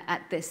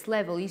at this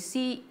level, you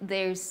see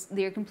they're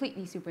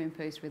completely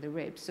superimposed with the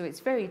ribs, so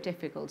it's very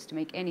difficult to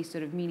make any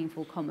sort of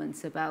meaningful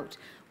comments about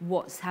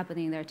what's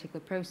happening in the articular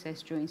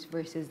process joints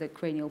versus the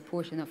cranial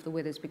portion of the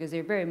withers, because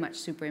they're very much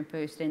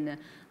superimposed in the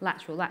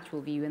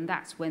lateral view, and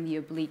that's when the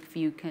oblique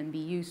view can be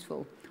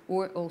useful,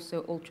 or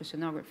also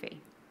ultrasonography.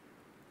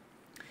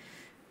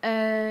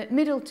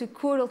 Middle to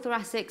caudal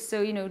thoracic,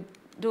 so, you know,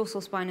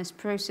 dorsal spinous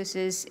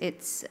processes,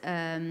 it's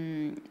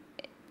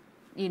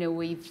you know,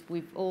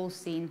 we've all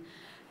seen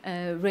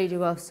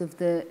radiographs of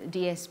the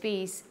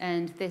DSPs,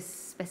 and this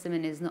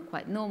specimen is not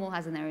quite normal,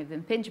 has an area of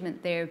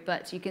impingement there,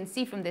 but you can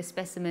see from this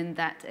specimen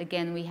that,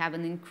 again, we have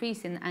an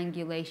increase in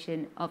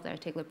angulation of the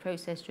articular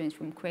process joints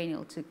from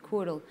cranial to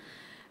caudal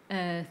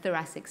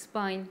thoracic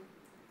spine,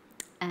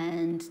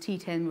 and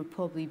T10 would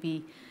probably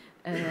be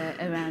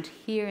around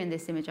here in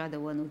this image, either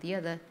one or the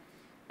other,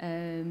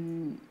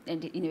 and,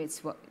 you know,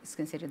 it's what's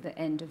considered the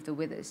end of the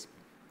withers.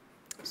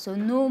 So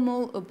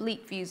normal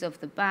oblique views of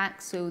the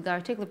back, so the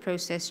articular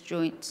process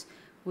joints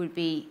would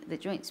be, the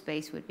joint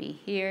space would be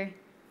here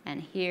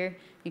and here.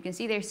 You can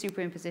see their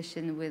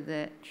superimposition with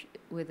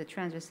the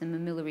transverse and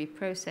mammillary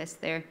process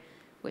there,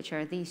 which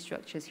are these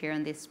structures here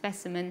on this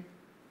specimen,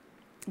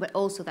 but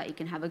also that you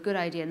can have a good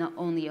idea not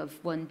only of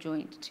one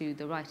joint to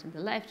the right and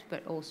the left,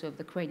 but also of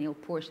the cranial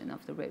portion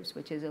of the ribs,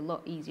 which is a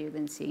lot easier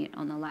than seeing it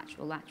on a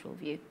lateral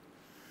view.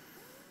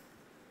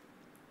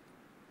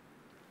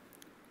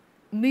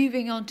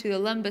 moving on to the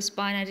lumbar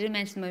spine, I didn't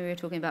mention when we were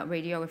talking about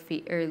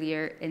radiography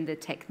earlier in the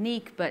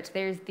technique, but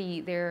there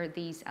are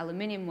these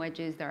aluminium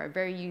wedges that are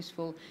very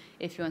useful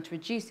if you want to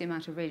reduce the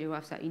amount of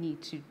radiographs that you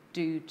need to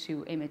do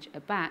to image a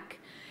back,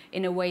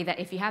 in a way that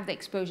if you have the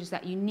exposures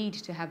that you need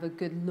to have a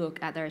good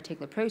look at the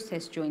articular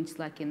process joints,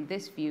 like in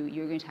this view,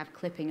 you're going to have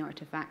clipping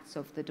artifacts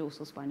of the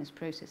dorsal spinous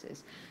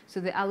processes.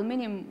 So the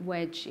aluminium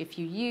wedge, if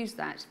you use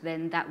that,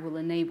 then that will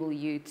enable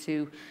you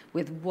to,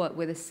 with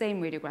the same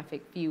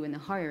radiographic view and a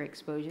higher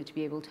exposure, to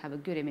be able to have a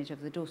good image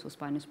of the dorsal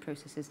spinous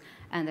processes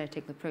and the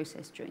articular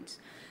process joints.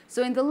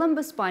 So in the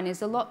lumbar spine,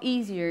 it's a lot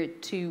easier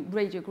to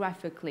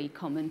radiographically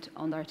comment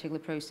on the articular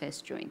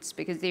process joints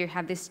because they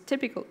have this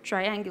typical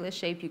triangular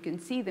shape. You can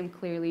see them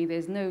clearly.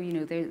 There's no,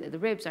 the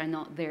ribs are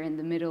not there in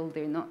the middle.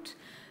 They're not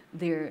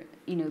there,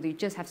 they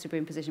just have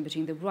superimposition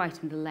between the right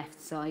and the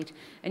left side.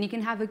 And you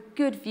can have a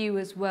good view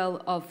as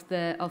well of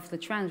the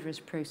transverse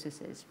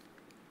processes.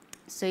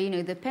 So,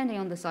 depending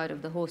on the side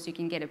of the horse, you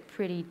can get a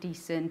pretty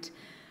decent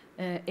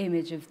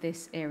image of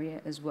this area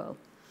as well.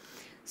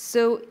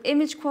 So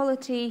image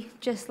quality,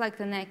 just like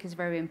the neck, is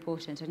very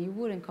important, and you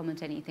wouldn't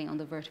comment anything on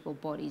the vertebral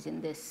bodies in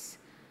this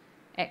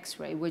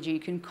X-ray, would you? You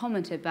can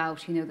comment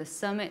about, the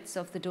summits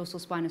of the dorsal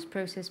spinous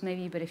process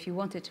maybe, but if you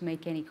wanted to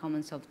make any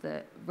comments of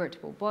the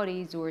vertebral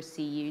bodies or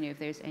see, if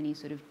there's any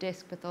sort of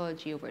disc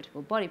pathology or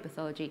vertebral body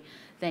pathology,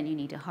 then you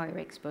need a higher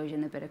exposure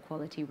and a better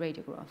quality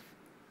radiograph.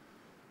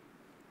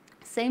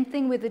 Same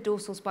thing with the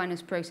dorsal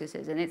spinous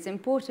processes, and it's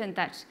important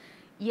that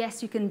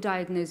yes, you can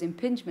diagnose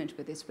impingement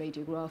with this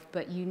radiograph,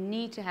 but you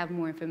need to have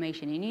more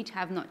information. You need to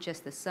have not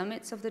just the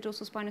summits of the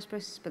dorsal spinous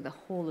process, but the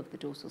whole of the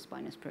dorsal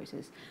spinous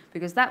process,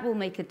 because that will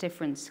make a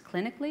difference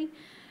clinically,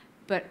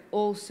 but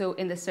also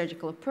in the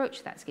surgical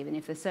approach that's given.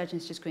 If the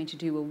surgeon's just going to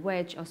do a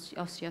wedge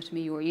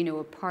osteotomy or,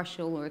 a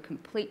partial or a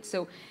complete.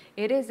 So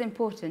it is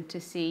important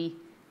to see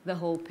the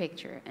whole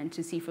picture and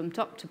to see from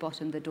top to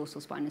bottom the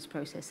dorsal spinous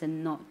process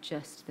and not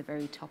just the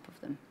very top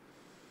of them.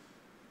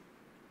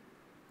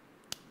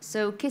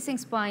 So kissing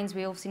spines,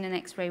 we've all seen an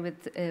X-ray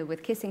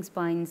with kissing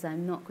spines.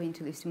 I'm not going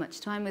to lose too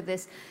much time with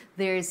this.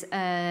 There's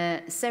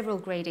several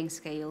grading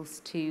scales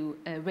to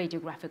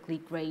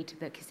radiographically grade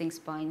the kissing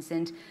spines,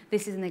 and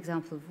this is an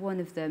example of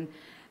one of them.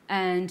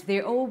 And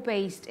they're all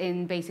based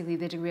in basically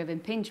the degree of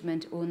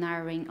impingement or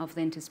narrowing of the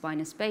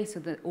interspinous space,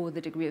 or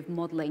the degree of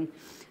modeling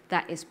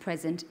that is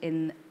present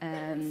in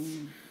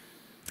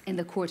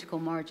the cortical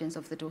margins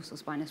of the dorsal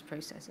spinous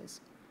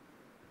processes.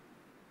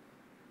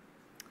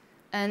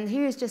 And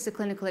here's just a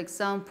clinical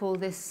example,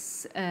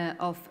 this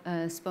of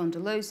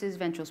spondylosis,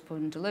 ventral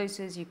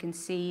spondylosis. You can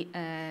see,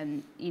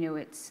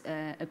 its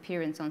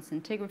appearance on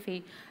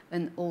scintigraphy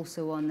and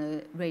also on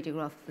the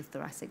radiograph of the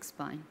thoracic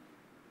spine.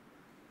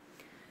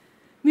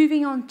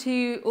 Moving on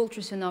to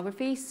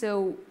ultrasonography.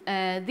 So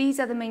these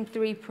are the main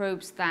three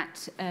probes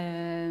that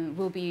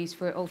will be used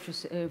for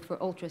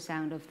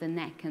ultrasound of the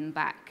neck and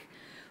back.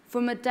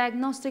 From a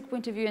diagnostic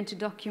point of view and to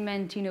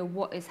document,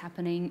 what is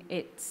happening,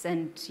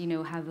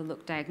 have a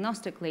look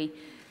diagnostically,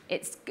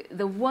 it's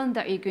the one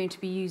that you're going to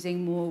be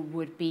using more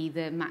would be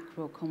the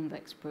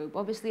macroconvex probe.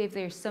 Obviously, if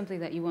there's something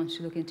that you want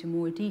to look into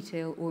more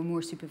detail or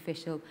more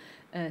superficial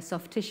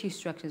soft tissue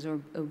structures or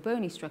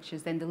bony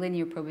structures, then the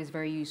linear probe is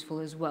very useful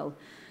as well.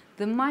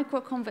 The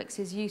microconvex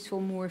is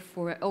useful more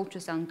for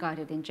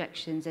ultrasound-guided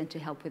injections and to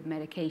help with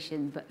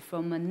medication, but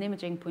from an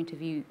imaging point of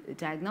view,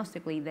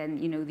 diagnostically, then,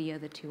 the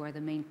other two are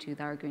the main two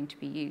that are going to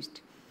be used.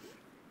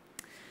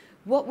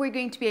 What we're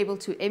going to be able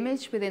to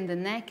image within the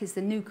neck is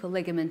the nuchal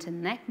ligament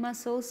and neck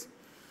muscles,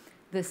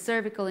 the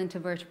cervical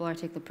intervertebral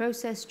articular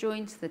process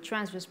joints, the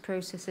transverse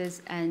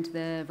processes, and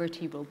the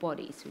vertebral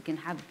bodies. We can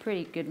have a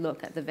pretty good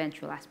look at the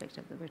ventral aspect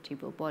of the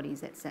vertebral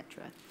bodies,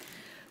 etc.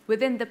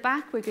 Within the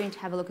back, we're going to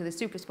have a look at the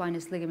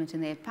supraspinous ligament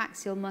and the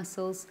epaxial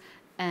muscles,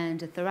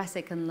 and the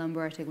thoracic and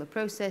lumbar articular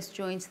process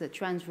joints, the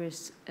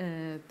transverse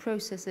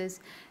processes,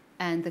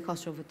 and the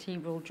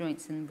costrovertebral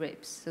joints and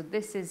ribs. So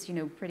this is,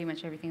 pretty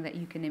much everything that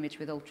you can image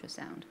with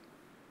ultrasound.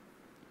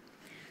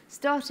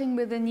 Starting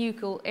with the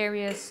nuchal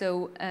area,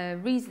 so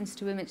reasons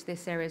to image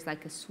this area is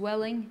like a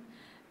swelling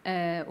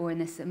or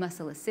a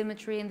muscle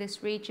asymmetry in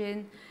this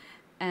region,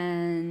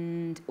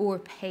 or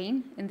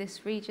pain in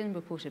this region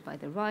reported by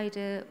the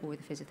rider or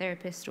the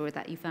physiotherapist, or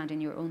that you found in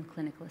your own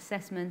clinical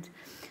assessment.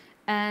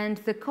 And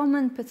the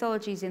common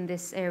pathologies in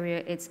this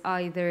area, it's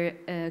either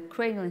a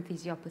cranial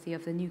enthesiopathy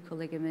of the nuchal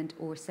ligament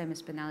or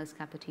semispinalis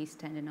capitis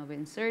tendon of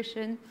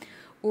insertion,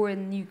 or a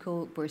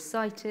nuchal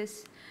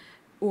bursitis,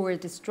 or a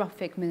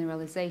dystrophic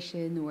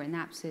mineralization, or an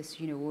abscess,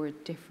 or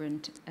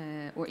different,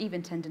 or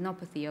even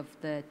tendinopathy of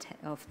the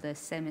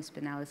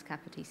semispinalis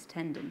capitis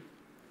tendon.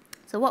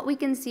 So what we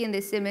can see in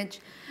this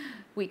image,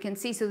 so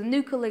the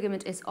nuchal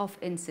ligament is off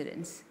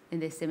incidence in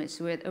this image,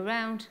 so we're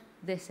around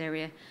this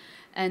area,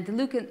 and the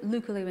nuchal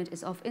ligament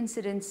is off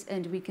incidence,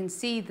 and we can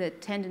see the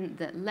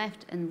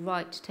left and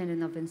right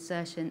tendon of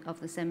insertion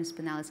of the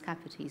semispinalis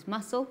capitis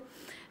muscle,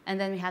 and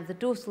then we have the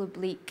dorsal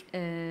oblique,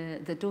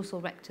 the dorsal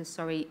rectus,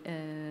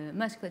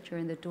 musculature,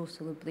 and the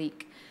dorsal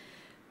oblique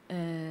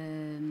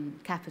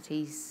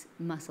capitis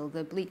muscle, the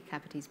oblique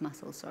capitis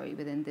muscle, sorry,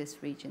 within this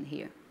region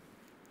here.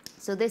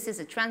 So this is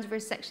a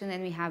transverse section,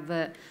 and we have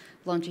a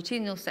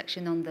longitudinal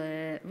section on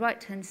the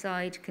right-hand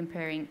side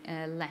comparing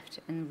left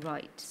and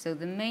right. So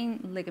the main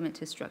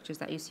ligamentous structures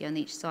that you see on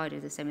each side are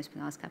the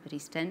semispinalis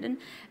capitis tendon,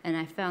 and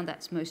I found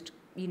that's most,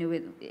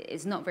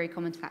 it's not very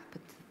common to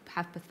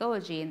have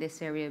pathology in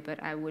this area,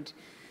 but I would,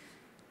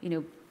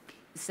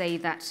 say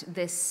that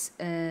this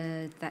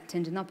that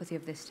tendinopathy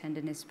of this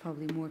tendon is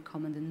probably more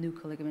common than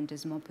nuchal ligament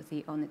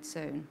desmopathy on its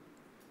own.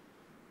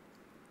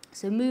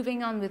 So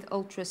moving on with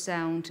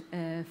ultrasound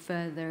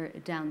further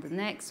down the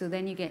neck, so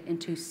then you get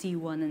into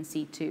C1 and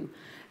C2.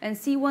 And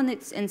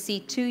C1 and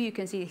C2, you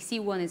can see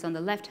C1 is on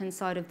the left-hand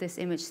side of this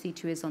image,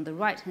 C2 is on the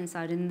right-hand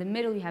side, and in the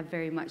middle you have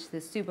very much the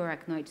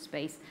subarachnoid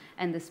space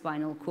and the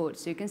spinal cord.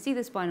 So you can see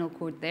the spinal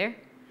cord there,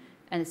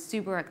 and the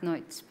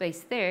subarachnoid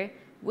space there,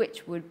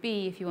 which would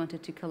be, if you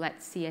wanted to collect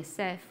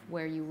CSF,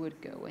 where you would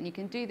go. And you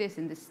can do this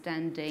in the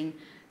standing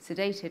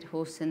sedated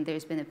horse, and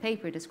there's been a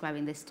paper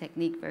describing this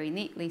technique very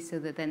neatly, so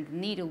that then the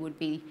needle would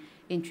be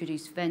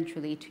introduced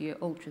ventrally to your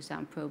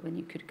ultrasound probe, and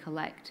you could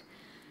collect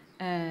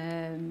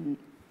the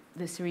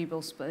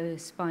cerebral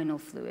spinal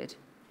fluid.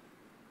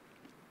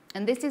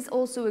 And this is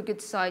also a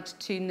good site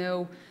to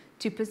know,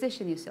 to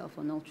position yourself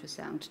on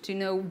ultrasound, to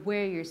know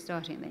where you're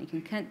starting. Then you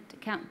can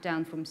count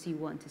down from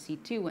C1 to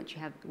C2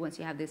 once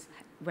you have this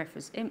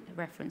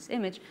reference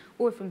image,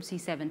 or from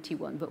C7 to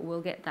T1, but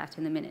we'll get that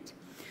in a minute.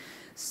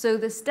 So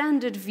the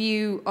standard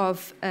view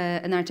of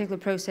an articular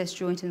process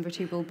joint and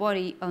vertebral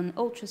body on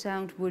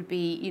ultrasound would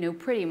be,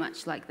 pretty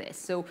much like this.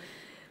 So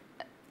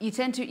you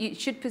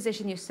should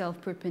position yourself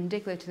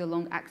perpendicular to the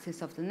long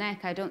axis of the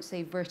neck. I don't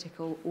say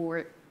vertical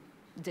or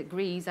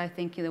degrees. I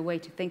think the way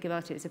to think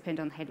about it is depend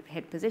on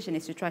head position,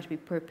 is to try to be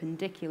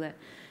perpendicular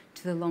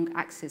to the long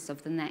axis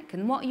of the neck.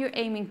 And what you're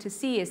aiming to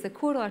see is the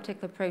caudal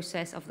articular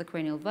process of the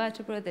cranial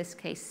vertebra, this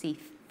case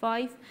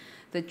C5,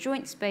 the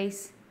joint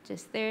space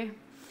just there,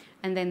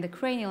 and then the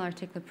cranial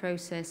articular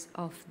process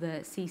of the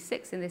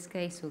C6 in this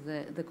case, or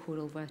the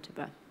caudal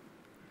vertebra.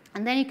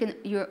 And then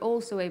you're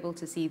also able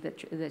to see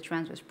the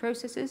transverse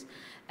processes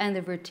and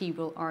the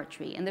vertebral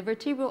artery. And the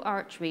vertebral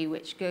artery,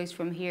 which goes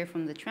from here,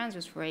 from the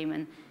transverse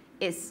foramen,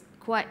 is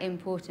quite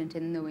important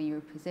in knowing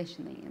your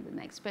positioning in the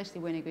neck, especially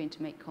when you're going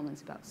to make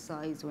comments about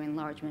size or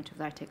enlargement of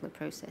the articular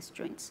process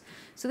joints.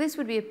 So this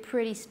would be a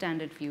pretty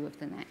standard view of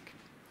the neck.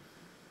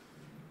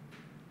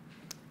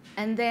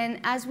 And then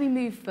as we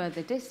move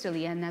further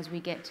distally and as we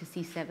get to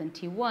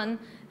C71,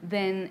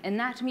 then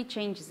anatomy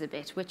changes a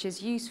bit, which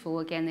is useful,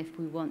 again, if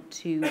we want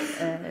to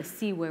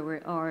see where we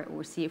are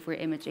or see if we're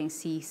imaging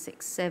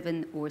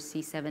C67 or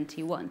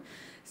C71.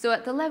 So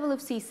at the level of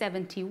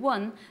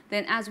C71,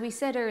 then as we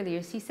said earlier,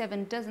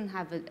 C7 doesn't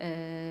have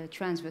a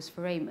transverse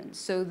foramen.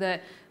 So the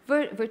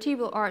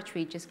vertebral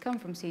artery just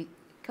comes from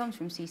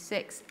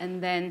C6,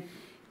 and then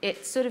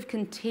it sort of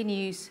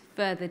continues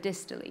further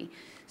distally.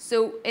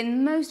 So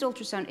in most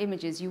ultrasound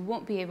images, you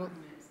won't be able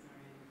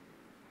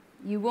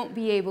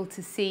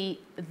to see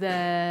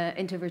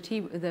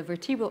the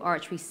vertebral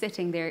artery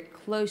sitting there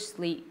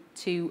closely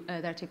to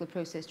the articular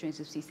process joints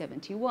of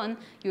C71.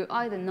 You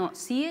either not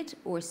see it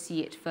or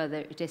see it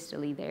further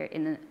distally there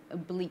in an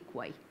oblique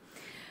way.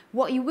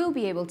 What you will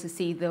be able to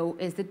see, though,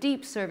 is the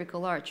deep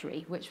cervical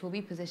artery, which will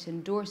be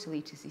positioned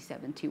dorsally to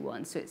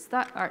C71. So it's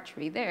that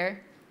artery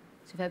there.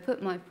 So if I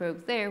put my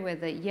probe there where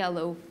the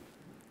yellow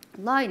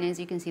line is,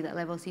 you can see that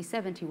level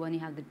C71, you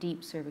have the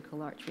deep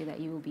cervical artery that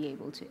you will be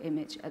able to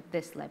image at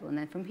this level. And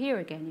then from here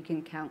again, you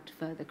can count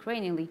further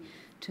cranially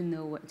to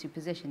know where to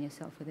position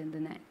yourself within the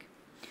neck.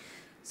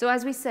 So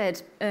as we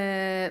said,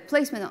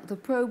 placement of the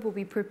probe will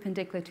be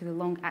perpendicular to the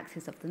long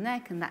axis of the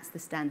neck, and that's the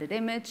standard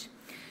image.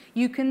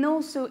 You can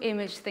also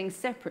image things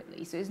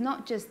separately. So it's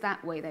not just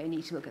that way that you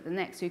need to look at the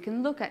neck. So you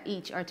can look at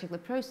each articular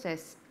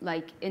process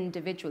like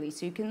individually.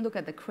 So you can look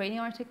at the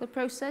cranial articular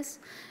process.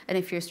 And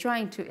if you're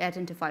trying to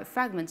identify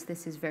fragments,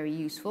 this is very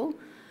useful.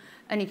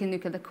 And you can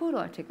look at the caudal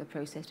articular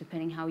process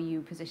depending how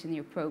you position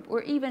your probe,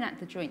 or even at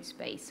the joint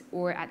space,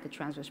 or at the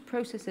transverse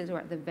processes, or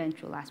at the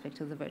ventral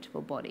aspect of the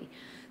vertebral body.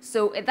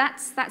 So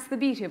that's the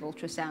beauty of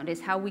ultrasound, is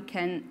how we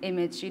can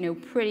image,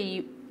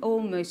 pretty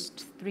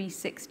almost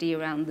 360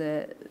 around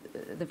the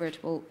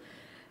vertebral,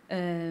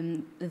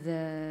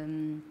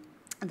 the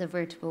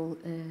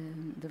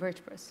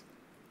vertebrae.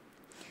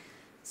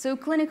 So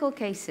clinical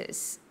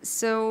cases.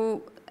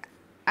 So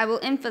I will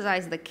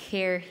emphasize the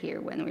care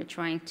here when we're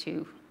trying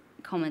to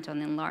comment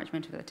on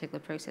enlargement of the articular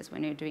process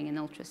when you're doing an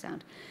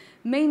ultrasound.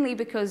 Mainly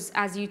because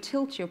as you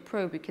tilt your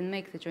probe, you can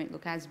make the joint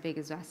look as big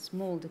as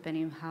small,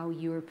 depending on how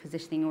you're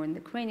positioning, or in the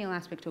cranial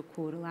aspect or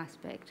caudal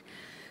aspect.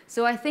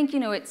 So I think,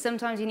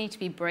 sometimes you need to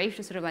be brave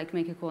to sort of like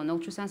make a call on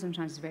ultrasound.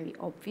 Sometimes it's very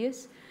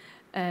obvious,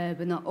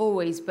 but not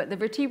always. But the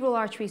vertebral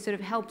artery sort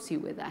of helps you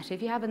with that.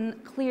 If you have a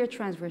clear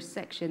transverse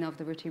section of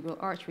the vertebral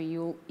artery,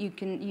 you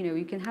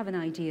can have an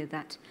idea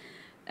that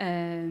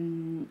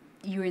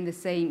you're in the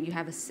same, you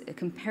have a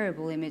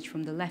comparable image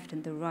from the left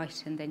and the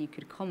right, and then you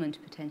could comment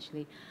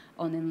potentially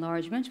on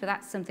enlargement. But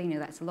that's something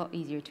that's a lot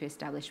easier to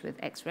establish with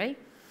X-ray.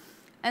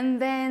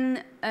 And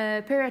then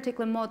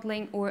periarticular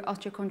modeling or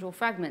osteochondral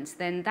fragments.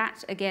 Then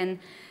that, again,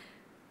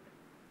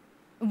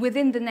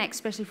 within the neck,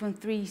 especially from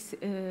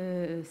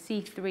C3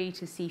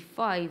 to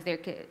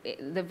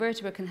C5, the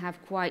vertebra can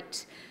have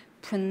quite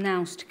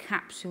pronounced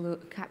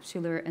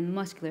capsular and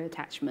muscular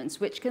attachments,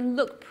 which can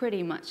look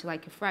pretty much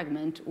like a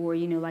fragment or,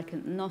 you know, like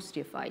an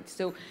osteophyte.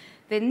 So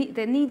there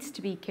needs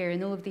to be care,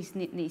 and all of these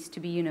needs to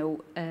be, you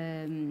know,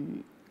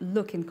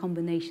 look in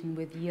combination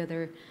with the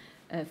other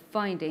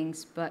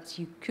findings, but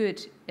you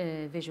could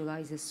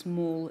visualize a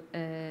small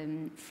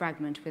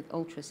fragment with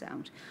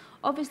ultrasound.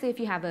 Obviously, if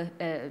you have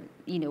a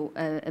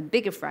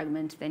bigger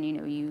fragment, then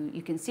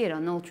you can see it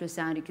on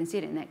ultrasound, you can see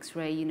it in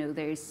X-ray. You know,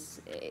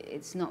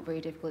 it's not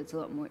very difficult. It's a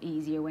lot more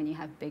easier when you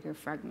have bigger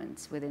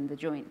fragments within the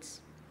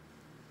joints.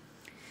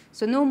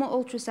 So normal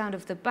ultrasound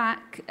of the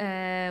back,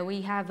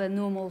 we have a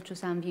normal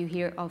ultrasound view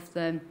here of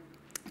the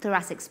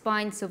thoracic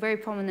spine. So very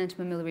prominent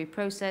mammillary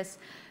process.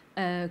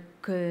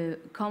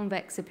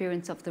 Convex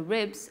appearance of the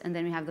ribs, and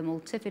then we have the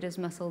multifidus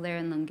muscle there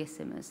and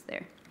longissimus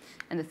there,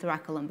 and the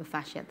thoracolumbar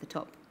fascia at the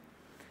top.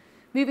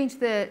 Moving to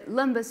the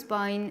lumbar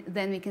spine,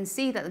 then we can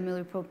see that the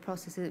mammillary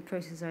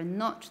processes are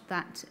not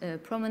that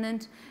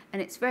prominent,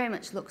 and it's very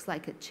much looks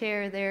like a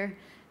chair there,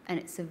 and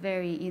it's a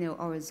very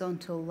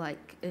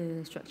horizontal-like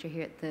structure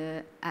here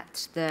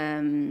at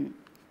the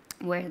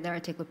where the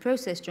articular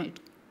process joint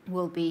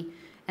will be.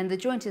 And the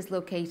joint is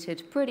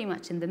located pretty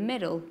much in the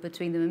middle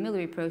between the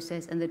mammillary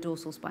process and the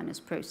dorsal spinous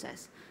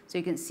process. So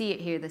you can see it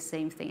here, the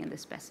same thing in the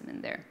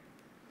specimen there.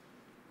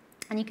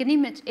 And you can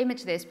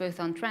image this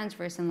both on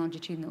transverse and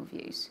longitudinal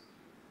views.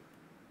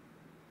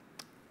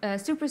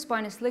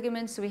 Supraspinous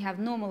ligaments, so we have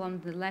normal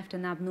on the left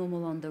and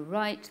abnormal on the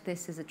right.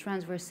 This is a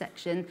transverse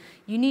section.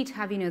 You need to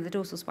have, the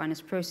dorsal spinous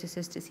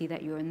processes to see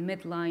that you're in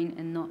midline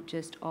and not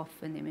just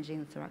off and imaging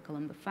the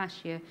thoracolumbar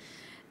fascia.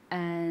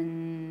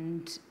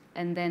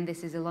 And then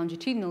this is a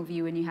longitudinal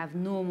view, and you have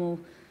normal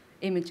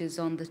images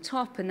on the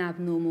top and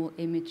abnormal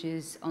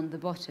images on the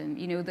bottom.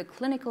 The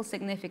clinical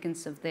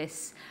significance of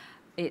this,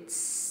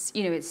 it's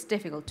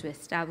difficult to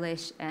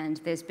establish, and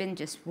there's been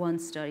just one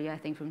study, I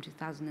think from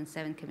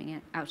 2007,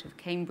 coming out of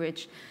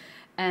Cambridge,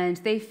 and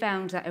they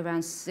found that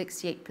around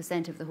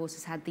 68% of the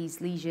horses had these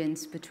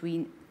lesions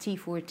between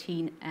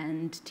T14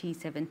 and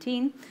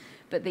T17.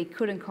 But they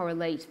couldn't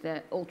correlate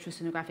the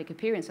ultrasonographic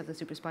appearance of the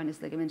supraspinous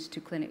ligament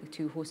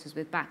to horses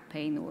with back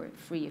pain or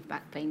free of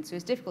back pain. So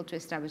it's difficult to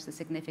establish the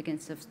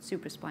significance of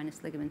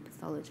supraspinous ligament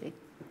pathology.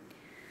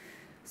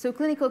 So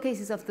clinical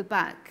cases of the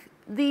back,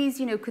 these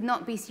could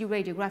not be seen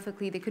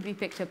radiographically. They could be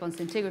picked up on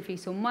scintigraphy.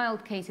 So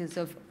mild cases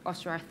of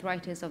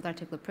osteoarthritis of the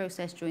articular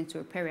process joints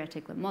or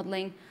periarticular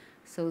modeling.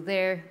 So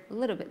there, a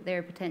little bit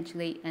there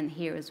potentially, and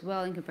here as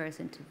well in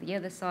comparison to the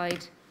other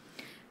side.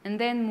 And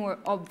then more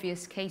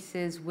obvious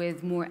cases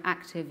with more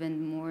active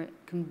and more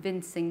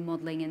convincing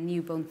modeling and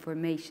new bone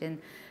formation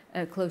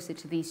closer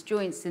to these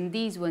joints. And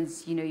these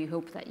ones, you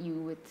hope that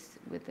with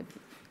the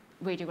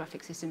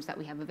radiographic systems that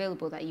we have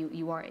available, that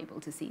you are able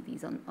to see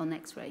these on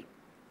X-ray.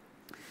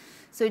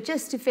 So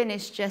just to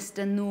finish, just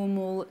a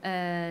normal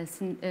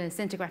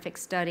scintigraphic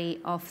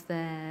study of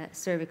the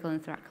cervical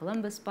and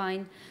thoracolumbar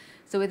spine.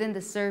 So within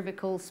the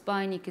cervical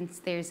spine,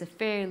 there's a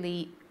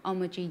fairly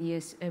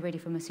homogeneous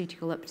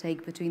radiopharmaceutical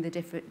uptake between the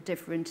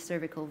different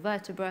cervical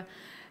vertebra,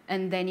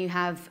 and then you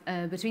have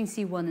between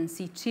C1 and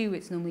C2,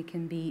 it normally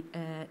can be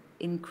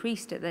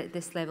increased at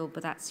this level,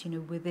 but that's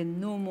within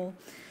normal.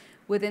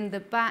 Within the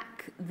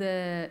back,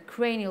 the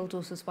cranial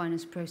dorsal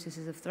spinous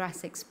processes of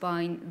thoracic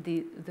spine,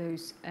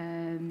 those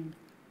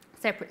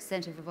separate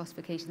centers of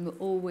ossification will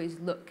always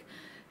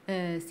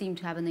seem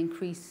to have an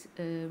increased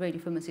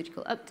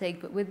radiopharmaceutical uptake,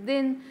 but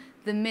within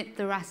the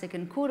mid-thoracic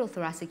and caudal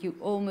thoracic, you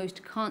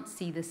almost can't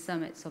see the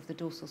summits of the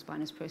dorsal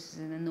spinous processes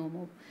in a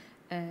normal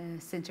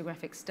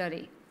scintigraphic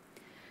study.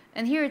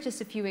 And here are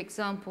just a few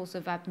examples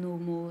of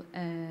abnormal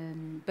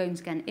bone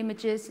scan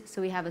images. So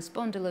we have a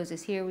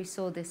spondylosis here. We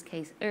saw this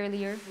case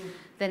earlier.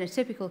 Then a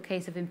typical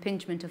case of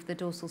impingement of the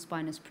dorsal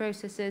spinous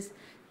processes.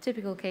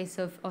 Typical case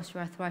of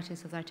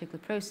osteoarthritis of the articular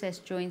process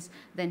joints.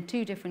 Then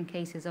two different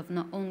cases of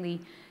not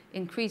only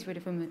increased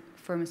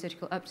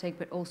radiopharmaceutical uptake,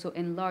 but also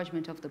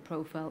enlargement of the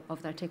profile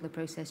of the articular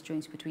process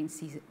joints between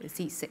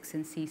C6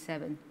 and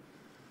C7.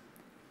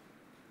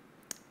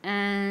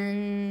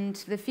 And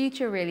the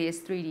future really is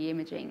 3D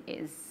imaging,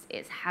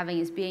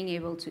 is being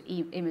able to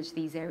image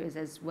these areas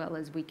as well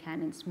as we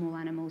can in small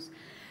animals.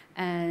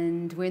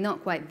 And we're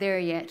not quite there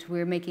yet.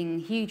 We're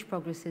making huge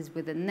progresses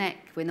with the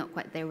neck. We're not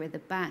quite there with the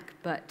back,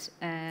 but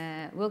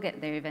we'll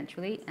get there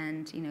eventually,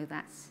 and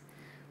that's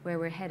where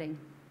we're heading.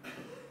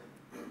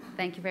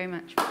 Thank you very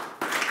much.